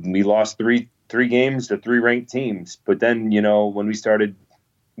we lost three games to 3 ranked teams. But then when we started,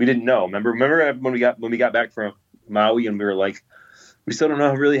 we didn't know. Remember when we got back from Maui and we were like, we still don't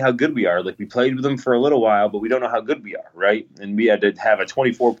know really how good we are. Like we played with them for a little while, but we don't know how good we are, right? And we had to have a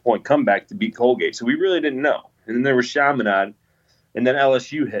 24-point comeback to beat Colgate, so we really didn't know. And then there was Chaminade, and then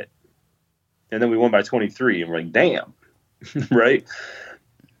LSU hit, and then we won by 23, and we're like, damn, right?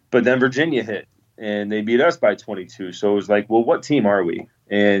 But then Virginia hit, and they beat us by 22. So it was like, well, what team are we?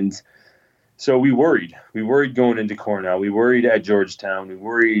 And so we worried. We worried going into Cornell. We worried at Georgetown. We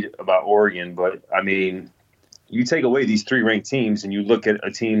worried about Oregon. But, you take away these 3 ranked teams and you look at a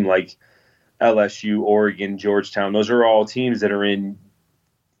team like LSU, Oregon, Georgetown. Those are all teams that are in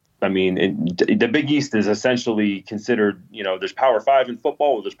the Big East is essentially considered, there's Power 5 in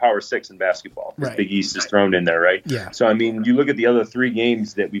football or there's Power 6 in basketball. Right. Big East is thrown in there, right? Yeah. So, you look at the other 3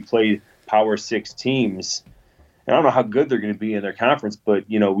 games that we played Power 6 teams, and I don't know how good they're going to be in their conference, but,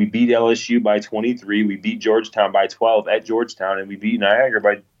 we beat LSU by 23. We beat Georgetown by 12 at Georgetown, and we beat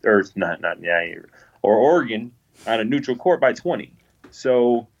Niagara not Niagara, or Oregon on a neutral court by 20.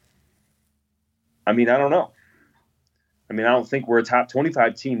 So, I don't know. I don't think we're a top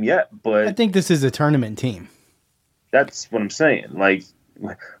 25 team yet, but I think this is a tournament team. That's what I'm saying. Like,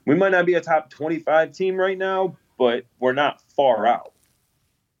 we might not be a top 25 team right now, but we're not far out.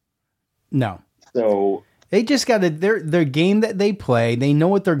 No. So they just got their game that they play. They know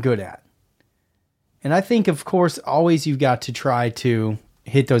what they're good at. And I think, of course, always you've got to try to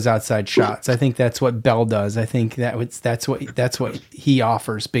hit those outside shots. I think that's what Bell does. I think that's what he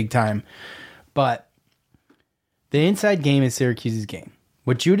offers big time. But the inside game is Syracuse's game.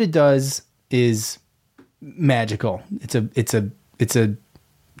 What Judah does is magical. It's a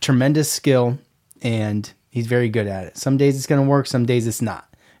tremendous skill, and he's very good at it. Some days it's going to work, some days it's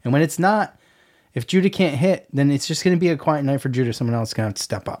not. And when it's not, If Judah can't hit, then it's just going to be a quiet night for Judah. Someone else is going to have to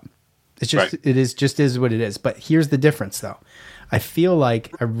step up. It's just, Right. it is what it is. But here's the difference, though. I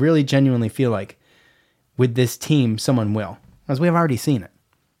really genuinely feel like with this team, someone will, as we have already seen it.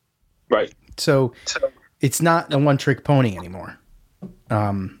 Right. So it's not a one-trick pony anymore.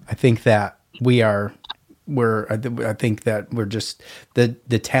 I think that I think that we're just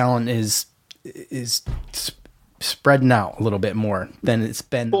the talent is spreading out a little bit more than it's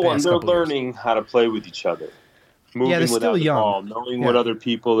been. Well, the and past they're couple years. learning how to play with each other, moving they're without still the young. ball, knowing what other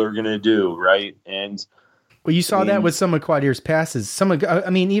people are going to do, right? And Well, you saw that with some of Quadir's passes.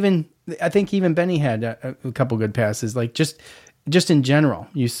 I think even Benny had a couple good passes. Like just in general,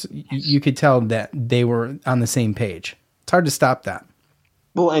 you could tell that they were on the same page. It's hard to stop that.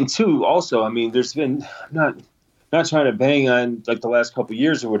 Well, and two, also, I mean, there's been not trying to bang on like the last couple of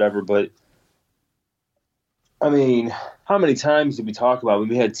years or whatever, but I mean, how many times did we talk about when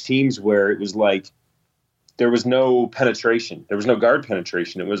we had teams where it was like there was no penetration, there was no guard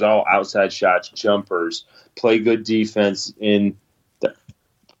penetration, it was all outside shots, jumpers, play good defense, and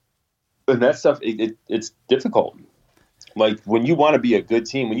that stuff. It's difficult. Like when you want to be a good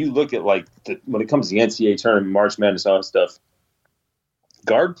team, when you look at like when it comes to the NCAA tournament, March Madness, all that stuff.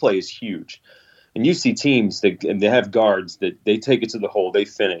 Guard play is huge. And you see teams that they have guards that they take it to the hole, they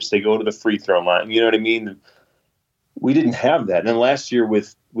finish, they go to the free throw line. You know what I mean? We didn't have that. And then last year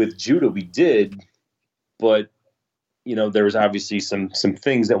with Judah, we did, but there was obviously some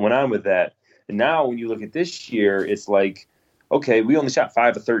things that went on with that. And now when you look at this year, it's like, okay, we only shot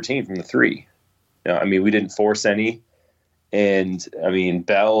 5 of 13 from the three. We didn't force any. And I mean,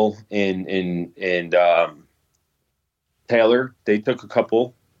 Bell and Taylor, they took a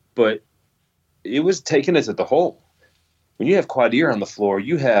couple, but it was taking us at the hole. When you have Quadir on the floor,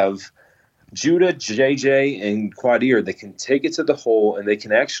 you have Judah, JJ, and Quadir that can take it to the hole and they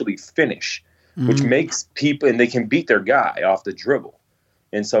can actually finish, which makes people, and they can beat their guy off the dribble.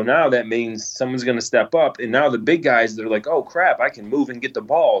 And so now that means someone's going to step up. And now the big guys, they're like, oh, crap, I can move and get the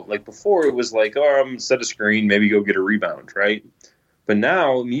ball. Like before, it was like, oh, I'm going to set a screen, maybe go get a rebound, right? But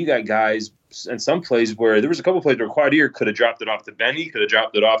now you got guys and some plays where there was a couple plays where Quadir could have dropped it off to Benny, could have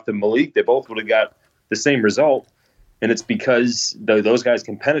dropped it off to Malik. They both would have got the same result. And it's because those guys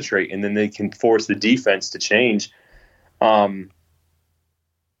can penetrate and then they can force the defense to change.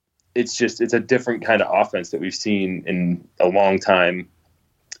 It's a different kind of offense that we've seen in a long time.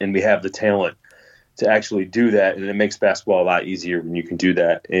 And we have the talent to actually do that. And it makes basketball a lot easier when you can do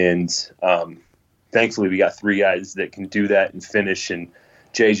that. And thankfully we got 3 guys that can do that and finish. And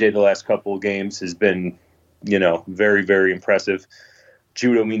JJ the last couple of games has been, very, very impressive.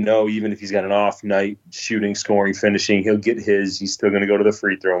 Judah, we know even if he's got an off night, shooting, scoring, finishing, he'll get his. He's still going to go to the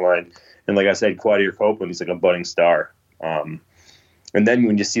free throw line. And like I said, Quadir Copeland, he's like a budding star. And then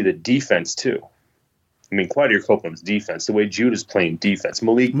when you see the defense too, I mean, Quadir Copeland's defense, the way Judah's playing defense,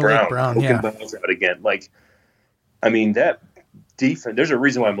 Malik Brown hooking balls out again. Like, I mean, that defense, there's a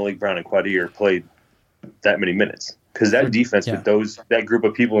reason why Malik Brown and Quadir played that many minutes. Because that defense with that group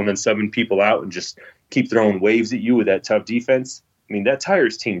of people and then subbing people out and just keep throwing waves at you with that tough defense, I mean, that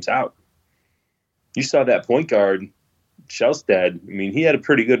tires teams out. You saw that point guard, Shelstad. I mean, he had a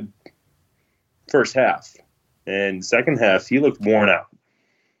pretty good first half. And second half, he looked worn out.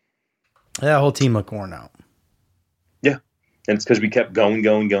 That whole team looked worn out. Yeah. And it's because we kept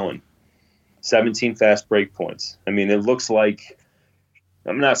going. 17 fast break points. I mean, it looks like,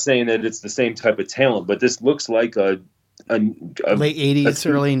 I'm not saying that it's the same type of talent, but this looks like a late 80s,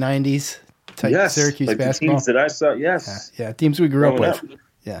 early 90s type Syracuse like basketball. The teams that I saw, yes. Yeah, teams we grew up with.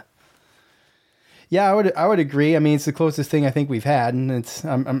 Yeah, I would agree. I mean, it's the closest thing I think we've had,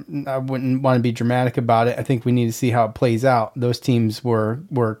 and I wouldn't want to be dramatic about it. I think we need to see how it plays out. Those teams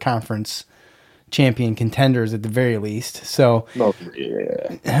were conference champion contenders at the very least. So,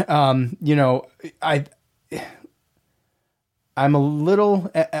 I'm a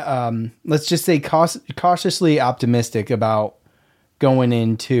little, let's just say, cautiously optimistic about going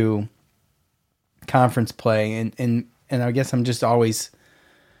into conference play, and I guess I'm just always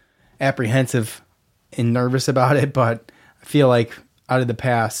apprehensive and nervous about it. But I feel like out of the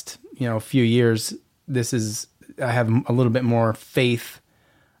past, few years, I have a little bit more faith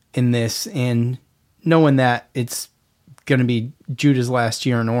in this, and knowing that it's going to be Judah's last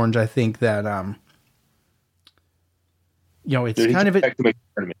year in Orange, I think that it's kind of back to make the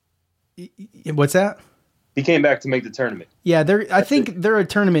tournament. What's that? He came back to make the tournament. Yeah, I think they're a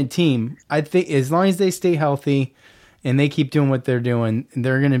tournament team. I think as long as they stay healthy and they keep doing what they're doing,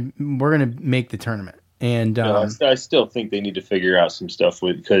 we're gonna make the tournament. And I still think they need to figure out some stuff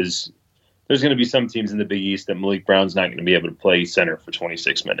because there's going to be some teams in the Big East that Malik Brown's not going to be able to play center for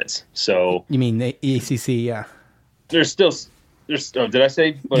 26 minutes. So you mean the ACC? Yeah. There's. Oh, did I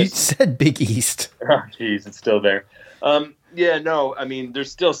say? You said Big East. Oh, geez, it's still there. Yeah, no. I mean, there's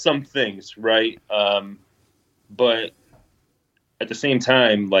still some things, right? But at the same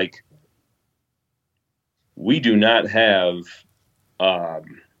time, like, we do not have, like,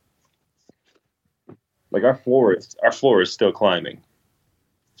 our floor is still climbing.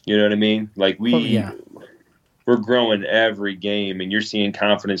 You know what I mean? Like, we're growing every game, and you're seeing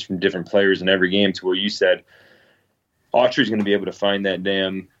confidence from different players in every game to where you said Autry's going to be able to find that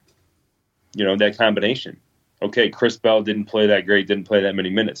damn, that combination. Okay, Chris Bell didn't play that great, didn't play that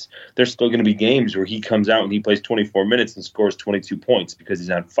many minutes. There's still going to be games where he comes out and he plays 24 minutes and scores 22 points because he's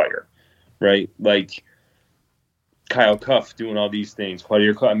on fire, right? Like Kyle Cuff doing all these things.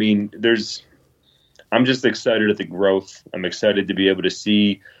 I mean, I'm just excited at the growth. I'm excited to be able to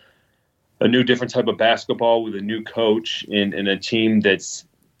see a new, different type of basketball with a new coach and a team that's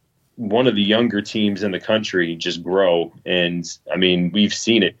one of the younger teams in the country just grow. And, I mean, we've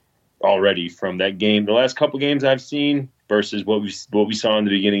seen it already from that game. The last couple games I've seen versus what we saw in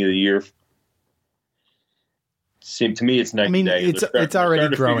the beginning of the year. To me, it's night and day. It's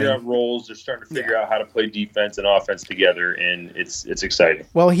already growing. Figure out roles. They're starting to figure out how to play defense and offense together, and it's exciting.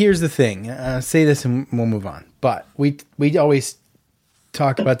 Well, here's the thing. Say this and we'll move on. But we always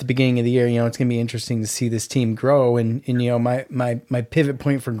talk about the beginning of the year. It's going to be interesting to see this team grow, and my pivot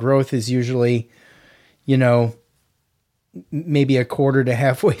point for growth is usually, maybe a quarter to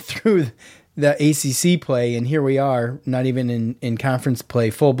halfway through the ACC play, and here we are, not even in conference play,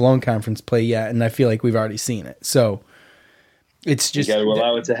 full-blown conference play yet, and I feel like we've already seen it. So it's just... You got to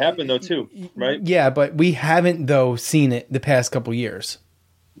allow it to happen, though, too, right? Yeah, but we haven't, though, seen it the past couple years.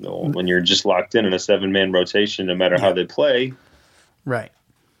 No, when you're just locked in a 7-man rotation, no matter how they play. Right.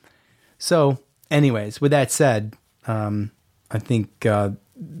 So, anyways, with that said, I think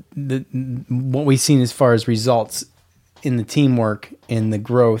what we've seen as far as results in the teamwork and the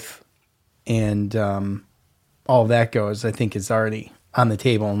growth and all that goes, I think is already on the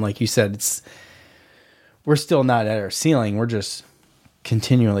table. And like you said, we're still not at our ceiling. We're just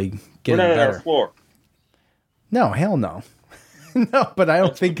continually getting better. We're not at our floor. No, hell no. No, but I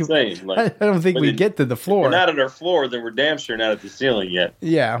don't think I don't think we get to the floor. If we're not at our floor, then we're damn sure not at the ceiling yet.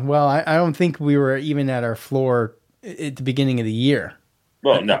 Yeah, well, I don't think we were even at our floor at the beginning of the year.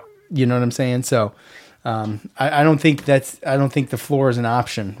 Well, no. You know what I'm saying? So I don't think the floor is an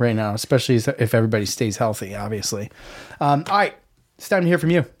option right now, especially if everybody stays healthy, obviously. All right, it's time to hear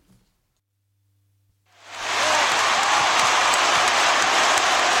from you.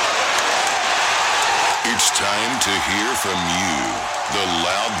 It's time to hear from you, the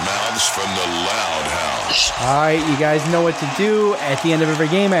loudmouths from the Loud House. All right, you guys know what to do. At the end of every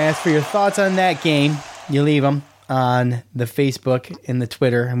game, I ask for your thoughts on that game. You leave them on the Facebook and the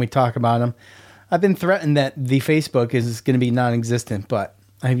Twitter, and we talk about them. I've been threatened that the Facebook is going to be non-existent, but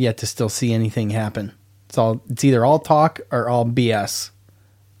I have yet to still see anything happen. It's either all talk or all BS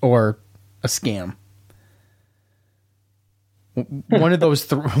or a scam. One of those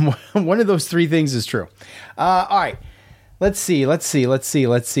three things is true. All right. Let's see. I'm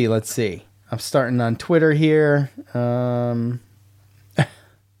starting on Twitter here. I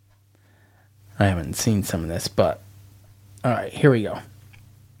haven't seen some of this, but all right, here we go.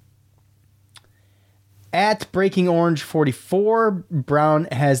 At Breaking Orange 44, Brown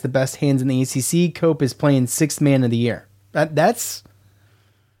has the best hands in the ACC. Cope is playing 6th man of the year. I'm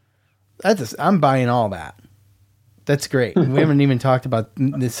buying all that. That's great. We haven't even talked about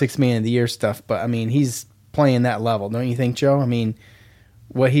the 6th man of the year stuff, but I mean, he's playing that level, don't you think, Joe? I mean,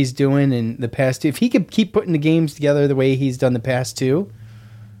 what he's doing in the past two, if he could keep putting the games together the way he's done the past two,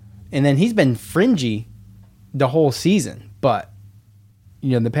 and then he's been fringy the whole season, but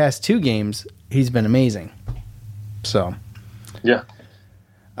the past 2 games, he's been amazing. So, yeah.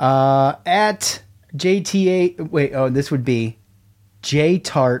 At JTA, this would be J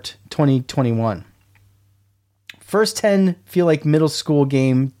Tart 2021. First 10 feel like middle school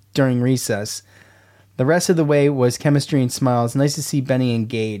game during recess. The rest of the way was chemistry and smiles. Nice to see Benny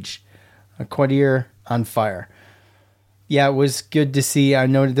engage. Quadir on fire. Yeah, it was good to see. I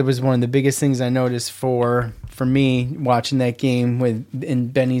noted that was one of the biggest things I noticed for me watching that game in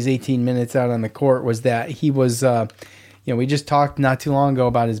Benny's 18 minutes out on the court was that he was, we just talked not too long ago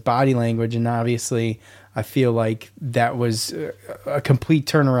about his body language, and obviously I feel like that was a complete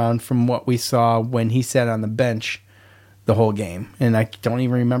turnaround from what we saw when he sat on the bench the whole game. And I don't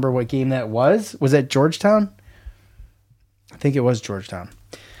even remember what game that was. Was that Georgetown? I think it was Georgetown.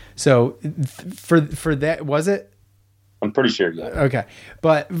 So for that, was it? I'm pretty sure. Yeah. Okay.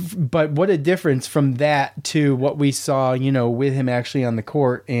 But what a difference from that to what we saw, with him actually on the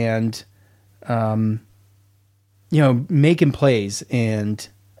court and, making plays and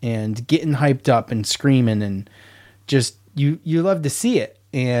getting hyped up and screaming and just, you love to see it.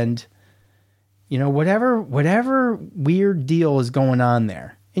 And, whatever weird deal is going on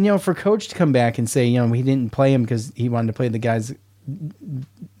there. And, for coach to come back and say, he didn't play him because he wanted to play the guys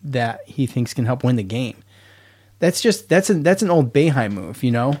that he thinks can help win the game. That's an old Boeheim move,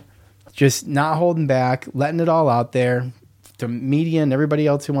 just not holding back, letting it all out there to media and everybody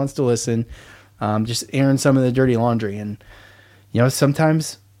else who wants to listen, just airing some of the dirty laundry. And,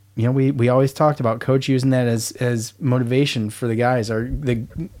 sometimes, we always talked about coach using that as motivation for the guys, or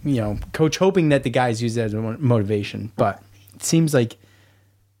coach hoping that the guys use that as motivation. But it seems like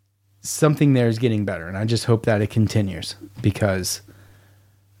something there is getting better, and I just hope that it continues because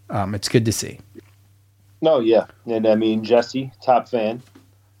it's good to see. No, yeah. And I mean, Jesse, top fan.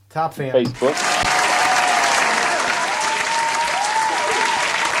 Facebook.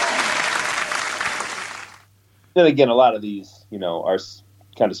 Then again, a lot of these, are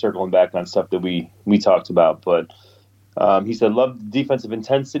kind of circling back on stuff that we talked about. But he said, love the defensive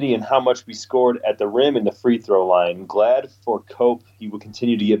intensity and how much we scored at the rim and the free throw line. Glad for Cope. He will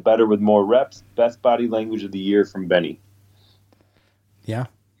continue to get better with more reps. Best body language of the year from Benny. Yeah.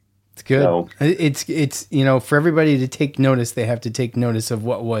 It's good. So, it's for everybody to take notice, they have to take notice of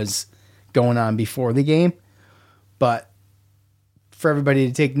what was going on before the game. But for everybody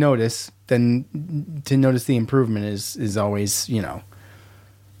to take notice, then to notice the improvement is always,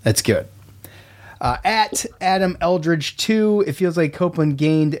 that's good. At Adam Eldridge 2, it feels like Copeland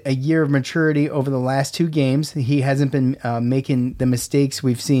gained a year of maturity over the last 2 games. He hasn't been making the mistakes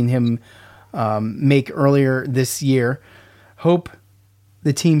we've seen him make earlier this year. Hope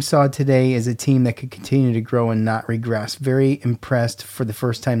the team saw today is a team that could continue to grow and not regress. Very impressed for the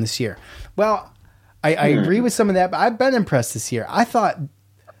first time this year. Well, I agree with some of that, but I've been impressed this year. I thought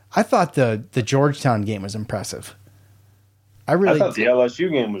the Georgetown game was impressive. I thought the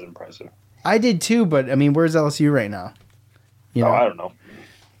LSU game was impressive. I did too, but I mean, where's LSU right now? I don't know.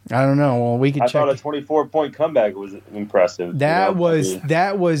 I don't know. Well, we could check. I thought a 24-point comeback was impressive. That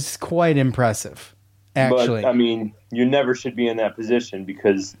was quite impressive. Actually, but, I mean, you never should be in that position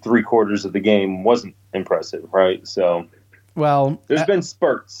because 3/4 of the game wasn't impressive, right? So, well, there's been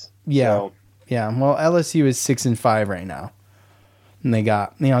spurts. Yeah, so. yeah. Well, LSU is 6-5 right now, and they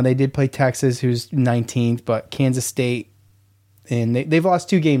got they did play Texas, who's 19th, but Kansas State, and they've lost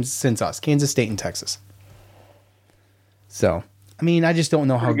 2 games since us, Kansas State and Texas. So, I mean, I just don't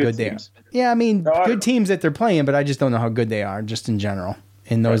know how good they are. Yeah, I mean, good teams that they're playing, but I just don't know how good they are, just in general.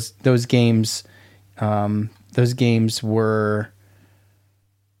 In those games. Those games were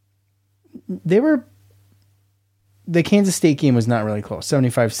the Kansas State game was not really close,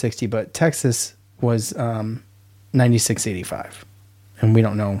 75-60, but Texas was 96-85. And we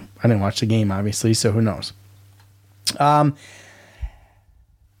don't know. I didn't watch the game, obviously, so who knows? Nadal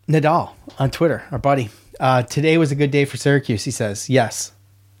on Twitter, our buddy. Today was a good day for Syracuse, he says. Yes,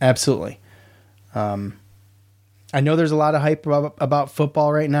 absolutely. I know there's a lot of hype about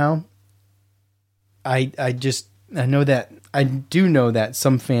football right now. I do know that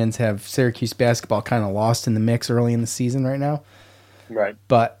some fans have Syracuse basketball kind of lost in the mix early in the season right now. Right.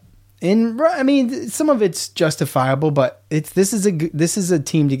 But some of it's justifiable, but this is a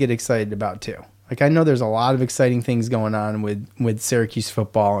team to get excited about too. Like, I know there's a lot of exciting things going on with Syracuse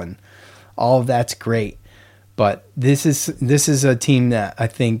football, and all of that's great. But this is a team that I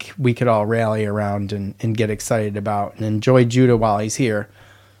think we could all rally around and get excited about and enjoy Judah while he's here,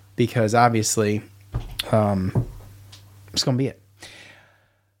 because obviously it's going to be it.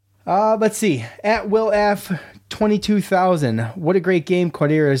 Let's see. At Will F 22,000. What a great game.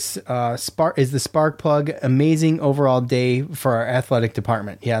 Quadir is the spark plug. Amazing overall day for our athletic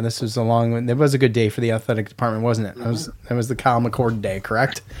department. Yeah, this was a long one. It was a good day for the athletic department, wasn't it? That was the Kyle McCord day,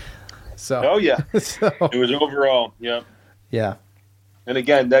 correct? So. Oh yeah. It was overall. Yeah. Yeah. And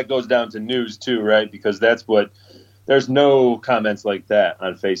again, that goes down to news too, right? Because there's no comments like that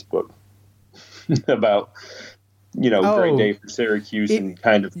on Facebook about, great day for Syracuse and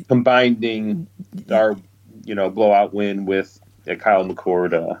kind of combining our, blowout win with a Kyle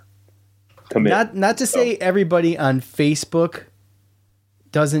McCord commit. Not to say everybody on Facebook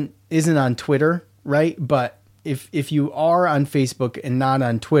isn't on Twitter, right? But if you are on Facebook and not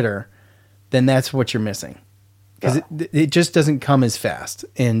on Twitter, then that's what you're missing, because it just doesn't come as fast.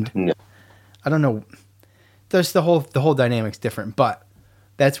 And I don't know, there's the whole dynamic's different, but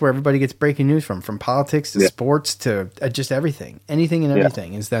that's where everybody gets breaking news from politics to sports to just everything. Anything and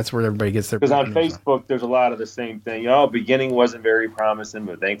everything that's where everybody gets their Because on breaking news Facebook, there's a lot of the same thing. Beginning wasn't very promising,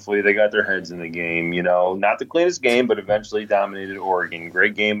 but thankfully they got their heads in the game. Not the cleanest game, but eventually dominated Oregon.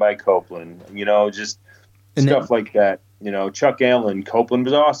 Great game by Copeland. Just stuff like that. Chuck Allen, Copeland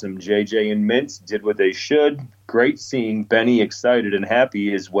was awesome. JJ and Mintz did what they should. Great seeing Benny excited and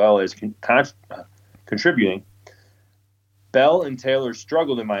happy as well as contributing. Bell and Taylor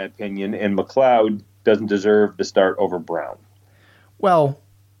struggled, in my opinion, and McLeod doesn't deserve the start over Brown. Well,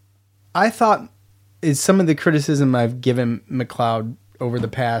 I thought is some of the criticism I've given McLeod over the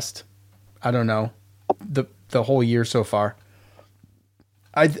past, I don't know, the whole year so far.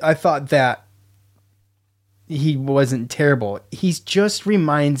 I thought that he wasn't terrible. He just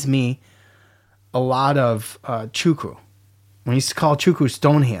reminds me a lot of Chukwu. When he used to call Chukwu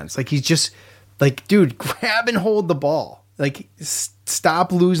stone hands. Like, he's just like, dude, grab and hold the ball. Like,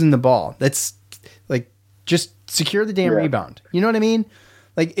 stop losing the ball. That's like, just secure the damn rebound. You know what I mean?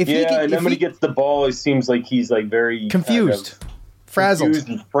 Like, if he can, and then when he gets the ball, it seems like he's like very confused, frazzled, confused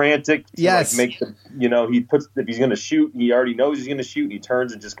and frantic. Yes, make the he puts if he's going to shoot, he already knows he's going to shoot. And he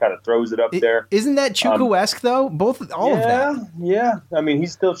turns and just kind of throws it up there. Isn't that Chukwu-esque though? All of that. Yeah. I mean,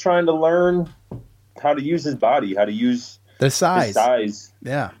 he's still trying to learn how to use his body, how to use the size. His size.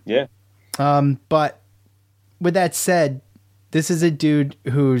 Yeah. But with that said, this is a dude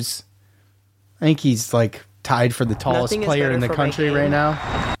who's, I think he's like tied for the tallest player in the country right now.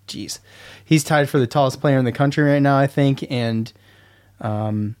 Jeez. He's tied for the tallest player in the country right now, I think. And,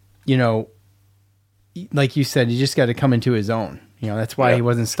 like you said, he just got to come into his own. That's why he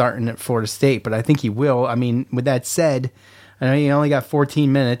wasn't starting at Florida State, but I think he will. I mean, with that said, I know he only got 14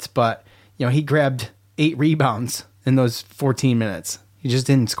 minutes, but, he grabbed 8 rebounds in those 14 minutes. He just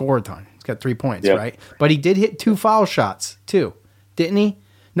didn't score a ton. He's got 3 points, right? But he did hit 2 foul shots too, didn't he?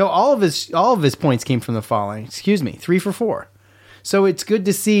 No, all of his points came from the foul line. 3 for 4. So it's good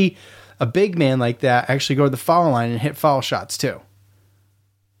to see a big man like that actually go to the foul line and hit foul shots too.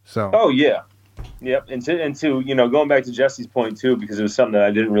 So. Oh yeah, yep. And to going back to Jesse's point too, because it was something that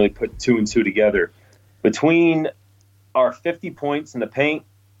I didn't really put 2 and 2 together. Between our 50 points in the paint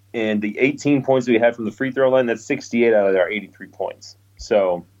and the 18 points that we had from the free throw line, that's 68 out of our 83 points.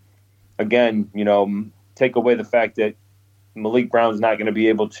 So. Again, take away the fact that Malik Brown's not going to be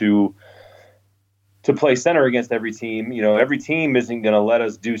able to play center against every team. Every team isn't going to let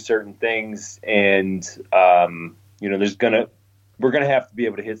us do certain things, and we're going to have to be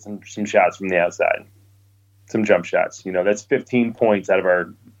able to hit some shots from the outside, some jump shots. That's 15 points out of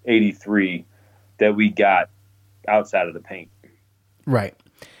our 83 that we got outside of the paint. Right.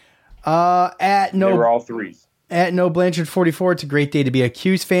 They were all threes. At No Blanchard 44, it's a great day to be a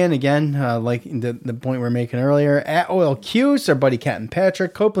Cuse fan. Again, like the point we were making earlier. At Oil Cuse, our buddy Captain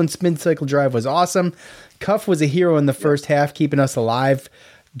Patrick. Copeland's spin cycle drive was awesome. Cuff was a hero in the first half, keeping us alive.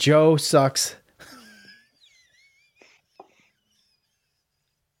 Joe sucks.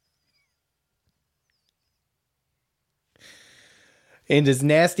 And is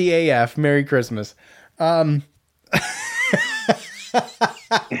nasty AF. Merry Christmas.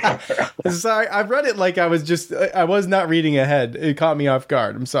 Sorry, I read it like I was not reading ahead. It caught me off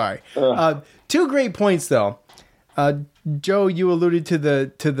guard. I'm sorry. 2 great points though. Joe, you alluded to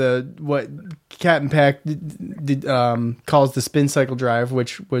the what Captain Pack calls the spin cycle drive,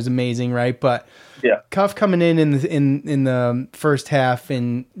 which was amazing, right? But Cuff coming in the first half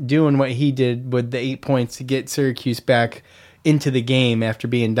and doing what he did with the 8 points to get Syracuse back into the game after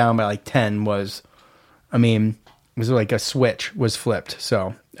being down by like 10 was, it was like a switch was flipped.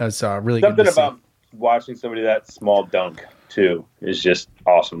 So it was really something good to about watching somebody that small dunk too is just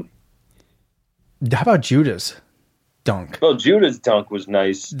awesome. How about Judah's dunk? Well, Judah's dunk was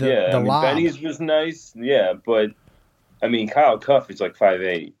nice. Lob. Benny's was nice. Yeah, but Kyle Cuff is like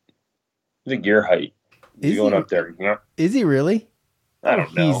 5'8". He's a gear height. He's going up there. Yeah. Is he really? I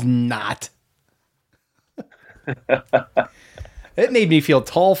don't know. He's not. It made me feel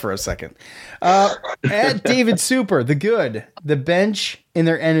tall for a second. At David Super, the good, the bench in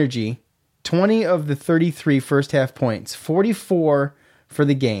their energy, 20 of the 33 first half points, 44 for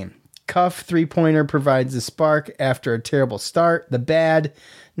the game. Cuff 3-pointer provides the spark after a terrible start. The bad,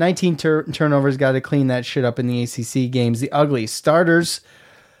 19 turnovers, got to clean that shit up in the ACC games. The ugly, starters.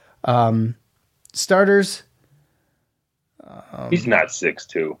 He's not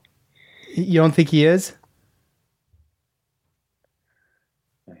 6'2". You don't think he is?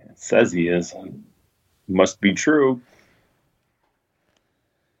 It says he is. Must be true.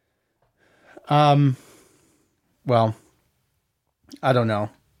 Well, I don't know.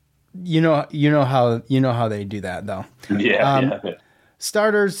 You know how they do that though. Yeah.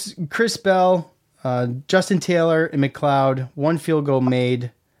 Starters, Chris Bell, Justin Taylor, and McLeod. 1 field goal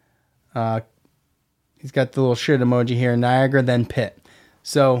made. He's got the little shit emoji here. Niagara, then Pitt.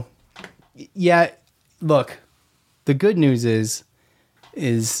 So, yeah, look, the good news is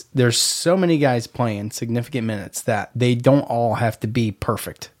there's so many guys playing significant minutes that they don't all have to be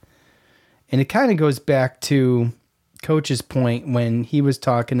perfect. And it kind of goes back to Coach's point when he was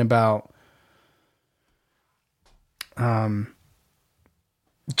talking about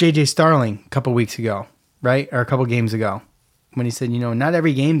J.J. Starling a couple weeks ago, right? Or a couple games ago, when he said, not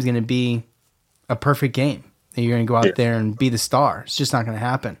every game's going to be a perfect game. That you're going to go out there and be the star. It's just not going to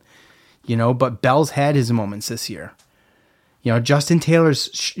happen. But Bell's had his moments this year. Justin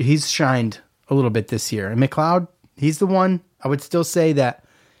Taylor's, he's shined a little bit this year. And McLeod, he's the one, I would still say that,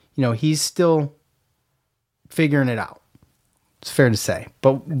 he's still figuring it out. It's fair to say.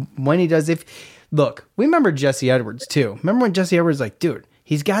 But when he does, look, we remember Jesse Edwards too. Remember when Jesse Edwards was like, dude,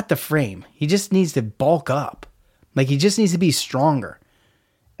 he's got the frame. He just needs to bulk up. Like, he just needs to be stronger.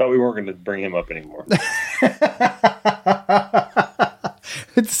 Thought we weren't going to bring him up anymore.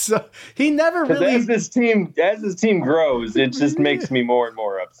 He never really. As this team grows, it just makes me more and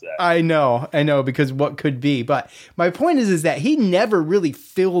more upset. I know, because what could be. But my point is that he never really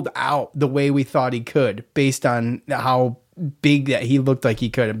filled out the way we thought he could, based on how big that he looked like he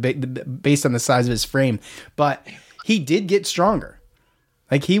could, based on the size of his frame. But he did get stronger.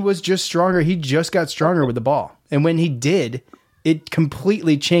 Like, he was just stronger. He just got stronger with the ball, and when he did, it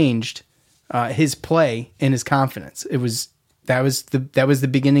completely changed his play and his confidence. That was the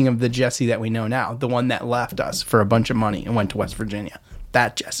beginning of the Jesse that we know now, the one that left us for a bunch of money and went to West Virginia.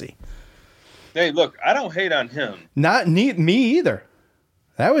 That Jesse. Hey, look, I don't hate on him. Me either.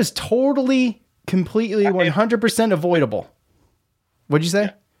 That was totally, completely, 100% avoidable. What'd you say?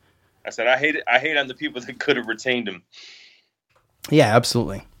 Yeah. I said I hate on the people that could have retained him. Yeah,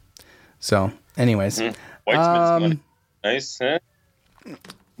 absolutely. So, anyways, Weitzman's money. Nice, huh?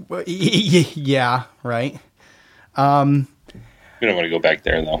 Yeah, right. We don't want to go back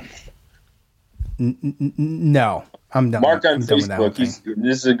there, though. No, I'm done. Mark on Facebook,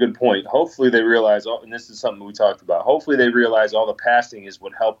 this is a good point. Hopefully they realize, and this is something we talked about, hopefully they realize all the passing is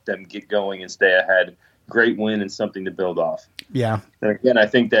what helped them get going and stay ahead. Great win and something to build off. Yeah. And again, I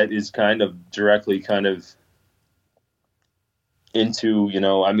think that is kind of directly into,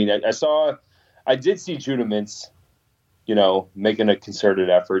 I did see Judah Mintz, making a concerted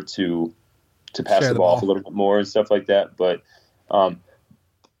effort to pass the ball off a little bit more and stuff like that. But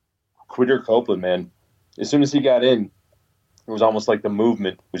Quadir Copeland, man, as soon as he got in, it was almost like the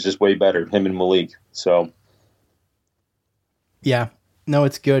movement was just way better, him and Malik. So, yeah, no,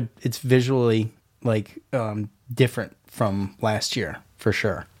 it's good. It's visually different from last year for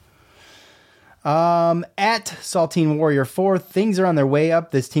sure. At Saltine Warrior 4, things are on their way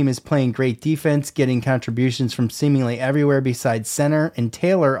up. This team is playing great defense, getting contributions from seemingly everywhere besides center and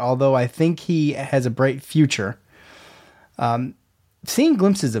Taylor, although I think he has a bright future. Seeing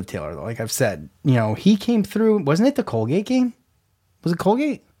glimpses of Taylor, though, like I've said, he came through. Wasn't it the Colgate game? Was it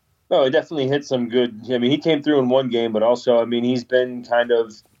Colgate? No, he definitely hit some good. He came through in one game, but also, he's been kind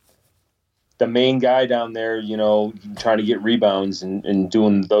of the main guy down there, trying to get rebounds and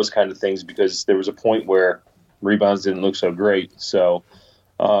doing those kind of things, because there was a point where rebounds didn't look so great. So,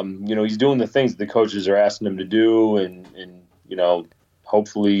 he's doing the things that the coaches are asking him to do, and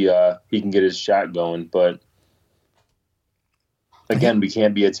hopefully he can get his shot going. But again, we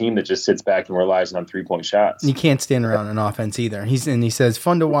can't be a team that just sits back and relies on 3-point shots. You can't stand around on offense either. He says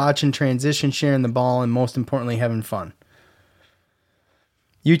fun to watch in transition, sharing the ball, and most importantly, having fun.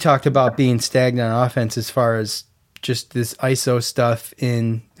 You talked about being stagnant on offense as far as just this ISO stuff,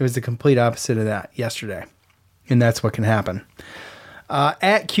 and it was the complete opposite of that yesterday. And that's what can happen.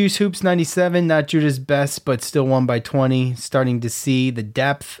 At Q's Hoops 97, not Judah's best, but still won by 20. Starting to see the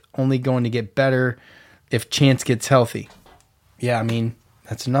depth, only going to get better if Chance gets healthy. Yeah,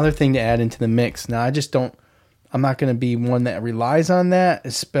 that's another thing to add into the mix. Now, I'm not going to be one that relies on that,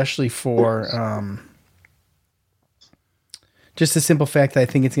 especially for just the simple fact that I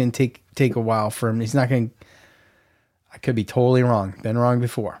think it's going to take a while for him. He's not going to, I could be totally wrong, been wrong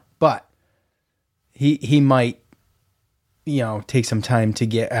before, but he might, take some time to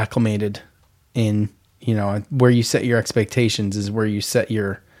get acclimated in, where you set your expectations is where you set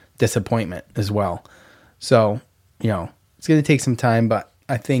your disappointment as well. So, it's going to take some time, but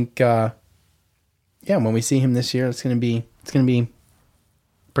I think, when we see him this year, it's going to be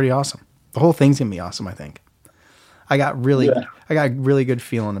pretty awesome. The whole thing's going to be awesome, I think. I got a really good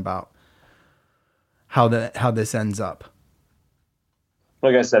feeling about how this ends up.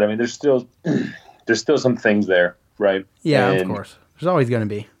 Like I said, there's still some things there, right? Yeah, of course. There's always going to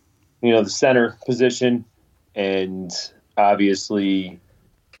be. The center position, and obviously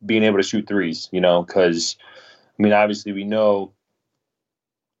being able to shoot threes, because, obviously we know,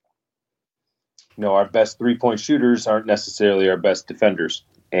 our best three-point shooters aren't necessarily our best defenders.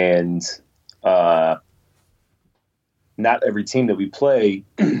 And not every team that we play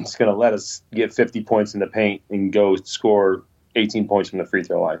is going to let us get 50 points in the paint and go score 18 points from the free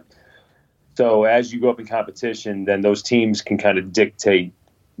throw line. So as you go up in competition, then those teams can kind of dictate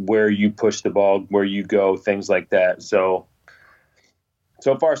where you push the ball, where you go, things like that. So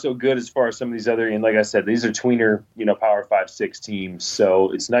far so good as far as some of these other, and like I said, these are tweener, Power 5-6 teams. So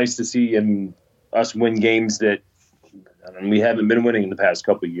it's nice to see us win games that we haven't been winning in the past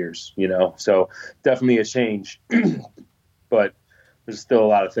couple of years, So definitely a change, but there's still a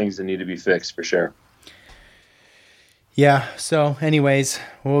lot of things that need to be fixed for sure. Yeah. So anyways,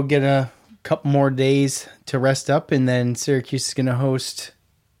 we'll get a couple more days to rest up, and then Syracuse is going to host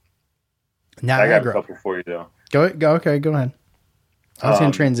Niagara. I got a couple for you though. Go ahead. I was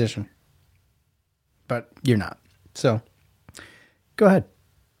going to transition, but you're not. So go ahead.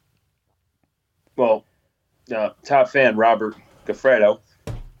 Well, top fan Robert Gaffredo.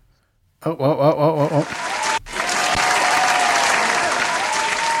 Oh.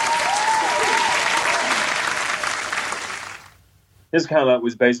 His comment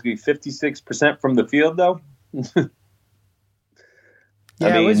was basically 56% from the field, though.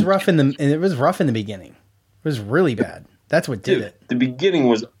 Yeah, it was rough in the beginning. It was really bad. That's what did it. The beginning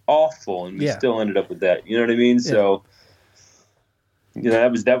was awful, and we still ended up with that. You know what I mean? Yeah. So,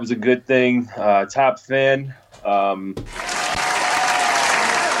 that was a good thing. Top fan.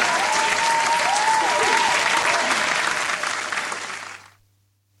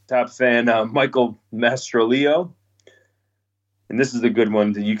 Top fan Michael Mastrolio. And this is a good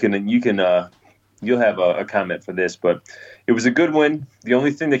one that you'll have a comment for this, but it was a good one. The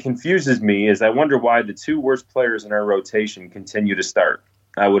only thing that confuses me is I wonder why the two worst players in our rotation continue to start.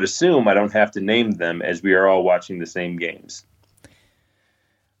 I would assume I don't have to name them as we are all watching the same games.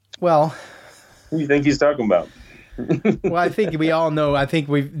 Well, who do you think he's talking about? Well, I think we all know. I think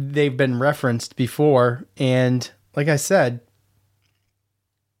they've been referenced before, and like I said,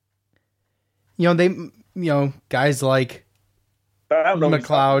 guys like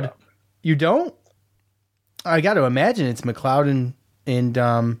McLeod. You don't? I got to imagine it's McLeod and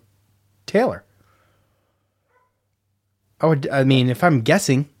Taylor. If I'm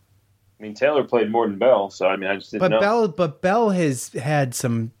guessing. Taylor played more than Bell, so I just didn't know. But Bell has had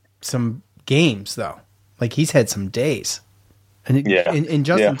some games though. Like he's had some days. And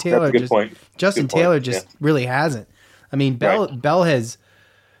Justin Taylor really hasn't. Bell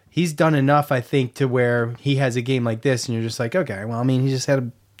he's done enough, I think, to where he has a game like this, and you're just like, okay, well, he just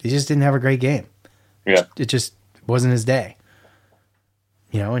didn't have a great game. Yeah, it just wasn't his day.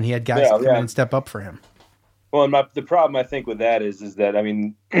 And he had guys come in and step up for him. Well, and the problem I think with that is that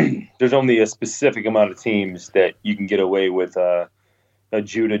there's only a specific amount of teams that you can get away with a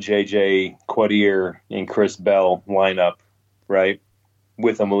Judah, JJ, Quadir, and Chris Bell lineup, right?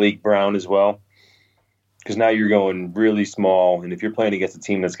 With a Malik Brown as well. Because now you're going really small, and if you're playing against a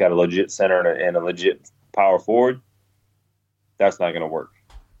team that's got a legit center and a legit power forward, that's not going to work.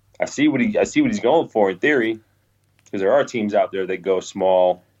 I see what he's going for in theory, because there are teams out there that go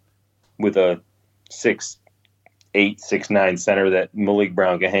small with a 6'8", 6'9" center that Malik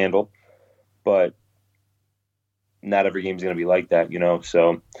Brown can handle, but not every game's going to be like that,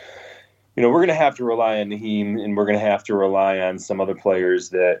 So, we're going to have to rely on Naheem, and we're going to have to rely on some other players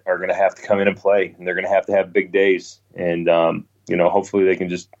that are going to have to come in and play, and they're going to have big days. And, hopefully they can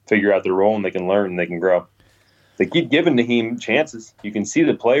just figure out their role and they can learn and they can grow. They keep giving Naheem chances. You can see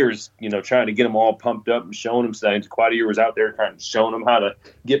the players, trying to get them all pumped up and showing them things. Quadir was out there showing them how to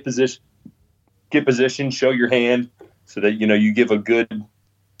get position, show your hand so that, you give a good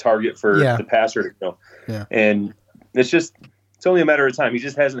target for the passer to go. Yeah. And it's only a matter of time. He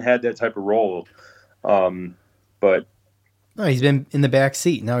just hasn't had that type of role. But no, he's been in the back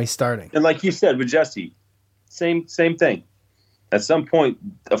seat. Now he's starting. And like you said with Jesse, same thing. At some point,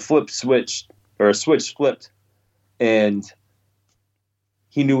 a switch flipped, and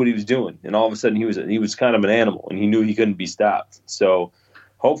he knew what he was doing. And all of a sudden, he was kind of an animal, and he knew he couldn't be stopped. So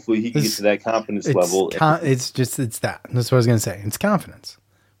hopefully, he can get to that confidence level. It's that. That's what I was going to say. It's confidence.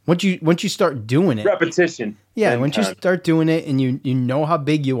 Once you start doing it, repetition. Yeah, once you start doing it, and you know how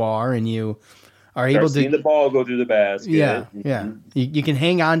big you are, and you are able to see the ball go through the basket. Yeah, yeah. You can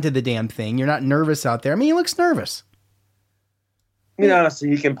hang on to the damn thing. You're not nervous out there. He looks nervous. Honestly,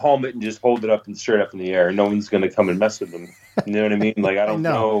 he can palm it and just hold it up and straight up in the air. No one's going to come and mess with him. You know what I mean? I don't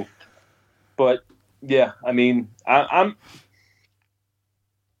know. But yeah, I'm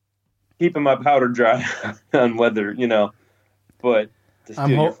keeping my powder dry on whether, but to steal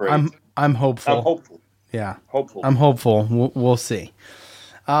your phrase. I'm hopeful. I'm hopeful. Yeah. Hopeful. I'm hopeful. We'll see.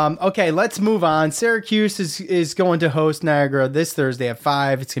 Okay, let's move on. Syracuse is going to host Niagara this Thursday at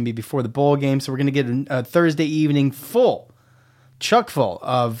 5. It's going to be before the bowl game, so we're going to get a Thursday evening chock full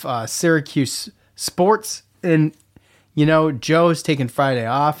of Syracuse sports. And, Joe's taking Friday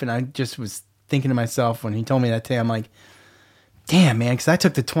off, and I just was thinking to myself when he told me that today, I'm like, damn, man, because I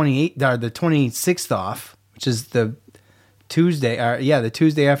took the 26th off, which is the Tuesday, the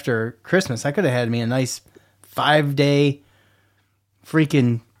Tuesday after Christmas. I could have had me a nice 5-day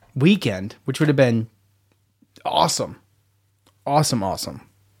freaking weekend, which would have been awesome.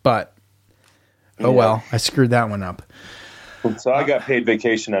 But, well, I screwed that one up. So I got paid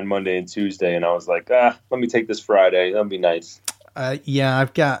vacation on Monday and Tuesday, and I was like, let me take this Friday. That'll be nice. Yeah,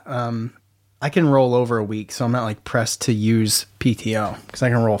 I've got, I can roll over a week, so I'm not like pressed to use PTO because I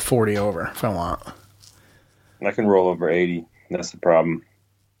can roll 40 over if I want. I can roll over 80. That's the problem.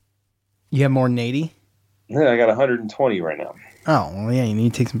 You have more than 80? Yeah, I got 120 right now. Oh, well, yeah, you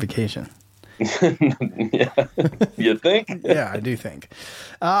need to take some vacation. Yeah. You think? Yeah, I do think.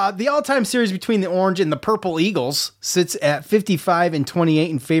 The all-time series between the Orange and the Purple Eagles sits at 55-28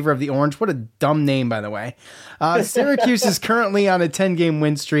 in favor of the Orange. What a dumb name, by the way. Syracuse is currently on a 10-game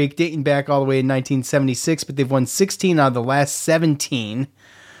win streak dating back all the way to 1976, but they've won 16 out of the last 17.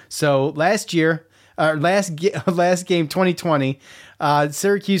 So last game, 2020,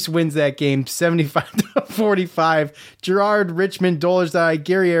 Syracuse wins that game 75-45. Gerard, Richmond, Dolezaj,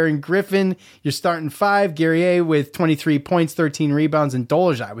 Guerrier, and Griffin. You're starting 5. Guerrier with 23 points, 13 rebounds, and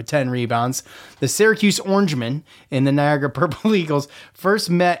Dolezaj with 10 rebounds. The Syracuse Orangemen and the Niagara Purple Eagles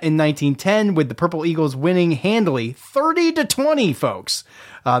first met in 1910 with the Purple Eagles winning handily 30-20, folks.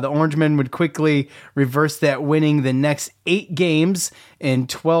 The Orangemen would quickly reverse that, winning the next 8 games and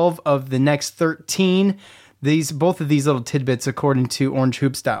 12 of the next 13. Both of these little tidbits, according to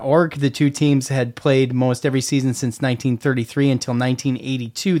orangehoops.org, the two teams had played most every season since 1933 until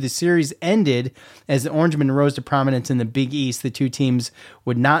 1982. The series ended as the Orangemen rose to prominence in the Big East. The two teams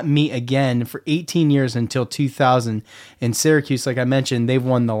would not meet again for 18 years until 2000. In Syracuse, like I mentioned, they've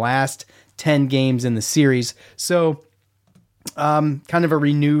won the last 10 games in the series. So, kind of a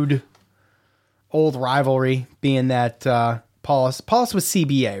renewed old rivalry, being that Paulus was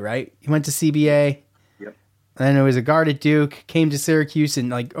CBA, right? He went to CBA. And it was a guard at Duke, came to Syracuse in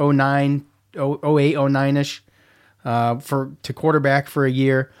like 08, 09-ish, to quarterback for a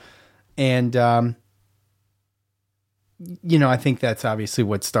year. And, I think that's obviously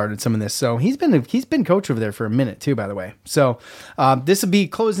what started some of this. So he's been coach over there for a minute too, by the way. So this will be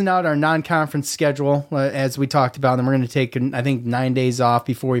closing out our non-conference schedule, as we talked about. And we're going to take, I think, 9 days off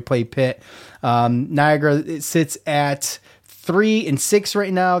before we play Pitt. Niagara sits at 3-6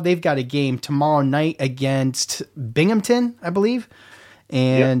 right now. They've got a game tomorrow night against Binghamton, I believe.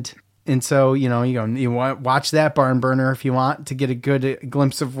 And so, you want to watch that barn burner if you want to get a good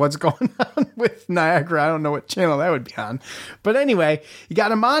glimpse of what's going on with Niagara. I don't know what channel that would be on. But anyway, you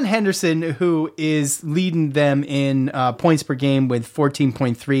got Amon Henderson, who is leading them in points per game with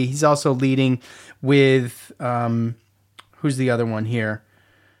 14.3. He's also leading with, who's the other one here?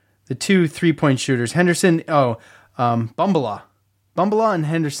 The 2 3-point shooters. Henderson, Bumbaugh and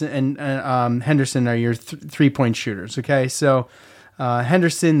Henderson Henderson are your 3-point shooters. Okay, so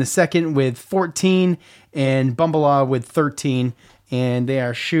Henderson the second with 14 and Bumbaugh with 13, and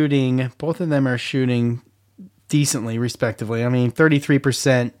both of them are shooting decently, respectively. I mean,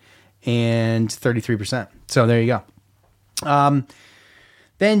 33% and 33%. So there you go.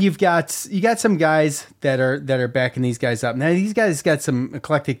 Then you got some guys that are backing these guys up. Now these guys got some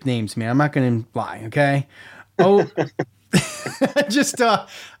eclectic names, man. I'm not going to lie. Okay. Oh,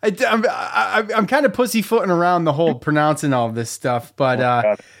 I'm kind of pussyfooting around the whole pronouncing all of this stuff, but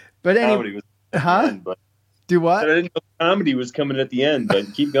anyway, do what? I didn't know comedy was coming at the end,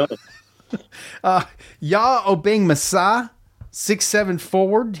 but keep going. Ya Obeng Masa, 6'7"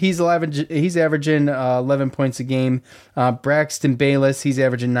 forward. He's averaging 11 points a game. Braxton Bayless, he's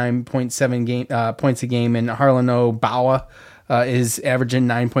averaging 9.7 points a game, and Harlan O'Bawa is averaging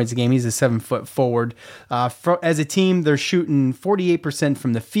 9 points a game. He's a 7-foot forward. As a team, they're shooting 48%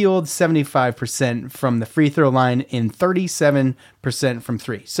 from the field, 75% from the free throw line, and 37% from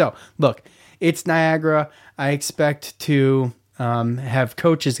three. So, look, it's Niagara. I expect to have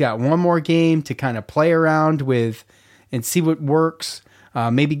coaches got one more game to kind of play around with and see what works.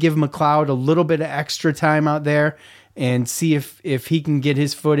 Maybe give McLeod a little bit of extra time out there and see if he can get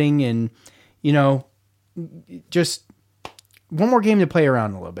his footing and, just one more game to play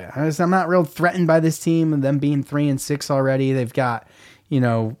around a little bit. I'm not real threatened by this team and them being 3-6 already. They've got,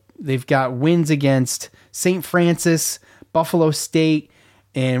 They've got wins against St. Francis, Buffalo State,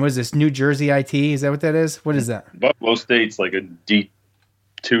 and what is this, New Jersey IT? Is that what that is? What is that? Buffalo State's like a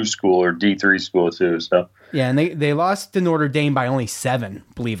D2 school or D3 school too. So yeah, and they lost to Notre Dame by only 7,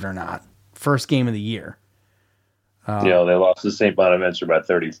 believe it or not. First game of the year. They lost to St. Bonaventure by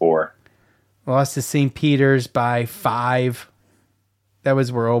 34. Lost to St. Peter's by 5. That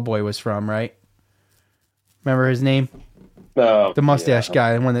was where old boy was from, right? Remember his name? The mustache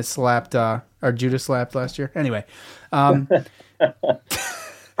guy, the one that slapped, or Judah slapped last year. Anyway. The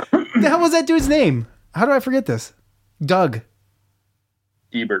hell was that dude's name? How do I forget this? Doug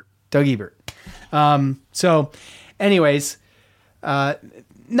Ebert. Doug Ebert. So, anyways,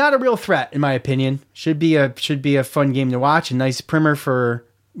 not a real threat, in my opinion. Should be a fun game to watch. A nice primer for,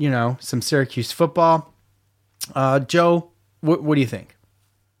 some Syracuse football. Joe, what do you think?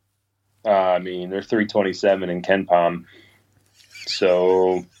 They're 327 in Ken Palm.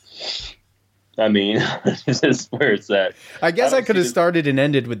 So, this is where it's at. I guess I could have started and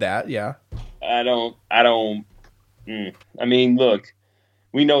ended with that. Yeah. Look,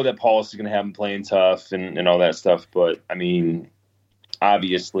 we know that Paulus is going to have him playing tough and all that stuff, but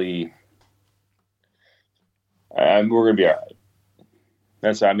obviously, we're going to be all right.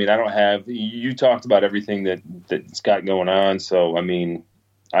 I don't have. You talked about everything that's got going on, so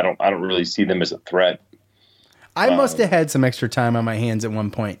I don't really see them as a threat. I must have had some extra time on my hands at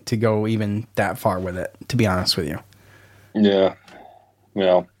one point to go even that far with it, to be honest with you. Yeah.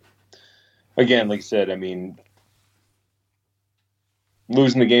 Well, again, like I said,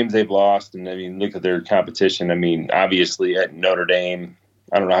 losing the games they've lost, and look at their competition. Obviously at Notre Dame,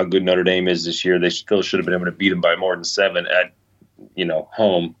 I don't know how good Notre Dame is this year. They still should have been able to beat them by more than 7 at,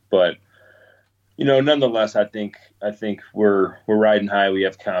 home. But, nonetheless, I think we're riding high. We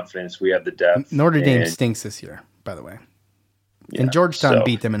have confidence. We have the depth. Notre Dame stinks this year, by the way. Yeah, and Georgetown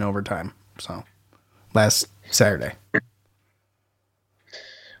beat them in overtime. So last Saturday.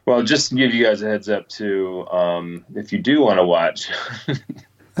 Well, just to give you guys a heads up too, if you do want to watch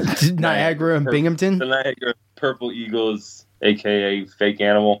Niagara and Binghamton, the Niagara Purple Eagles, aka Fake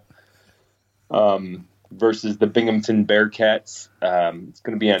Animal, versus the Binghamton Bearcats, it's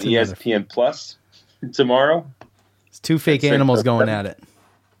going to be on ESPN Plus tomorrow. It's 2 fake animals going at it.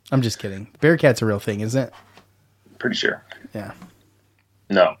 I'm just kidding. Bearcat's a real thing, isn't it? Pretty sure. Yeah.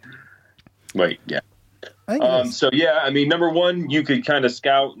 No. Wait. Yeah. Number one, you could kind of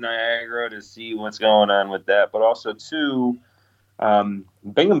scout Niagara to see what's going on with that, but also 2,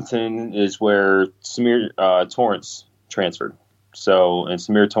 Binghamton is where Samir Torrance transferred. So, and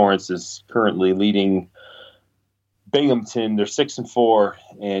Samir Torrance is currently leading Binghamton. They're 6-4,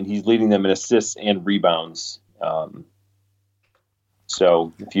 and he's leading them in assists and rebounds.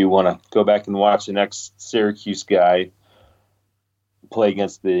 So, if you want to go back and watch the next Syracuse guy play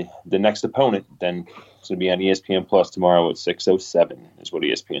against the next opponent, then it's going to be on ESPN Plus tomorrow at 6:07 is what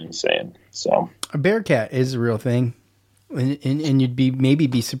ESPN is saying. So a Bearcat is a real thing, and you'd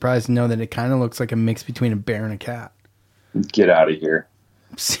be surprised to know that it kind of looks like a mix between a bear and a cat. Get out of here!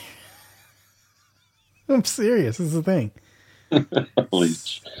 I'm serious. This is the thing.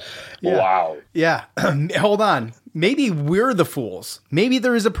 Leech. Yeah. Wow. Yeah. Hold on. Maybe we're the fools. Maybe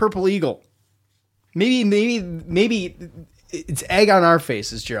there is a purple eagle. Maybe it's egg on our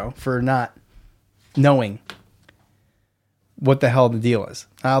faces, Joe, for not knowing what the hell the deal is.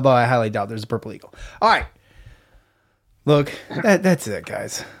 Although I highly doubt there's a purple eagle. All right. Look, that's it,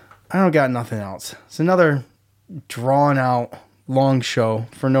 guys. I don't got nothing else. It's another drawn out long show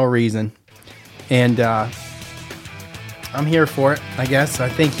for no reason. And I'm here for it, I guess. I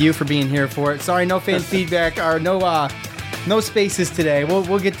thank you for being here for it. Sorry, no fan feedback or no spaces today. We'll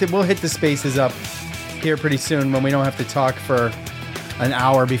hit the spaces up here pretty soon when we don't have to talk for an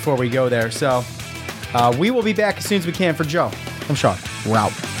hour before we go there. So we will be back as soon as we can. For Joe, I'm Sean. We're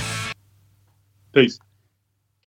out. Peace.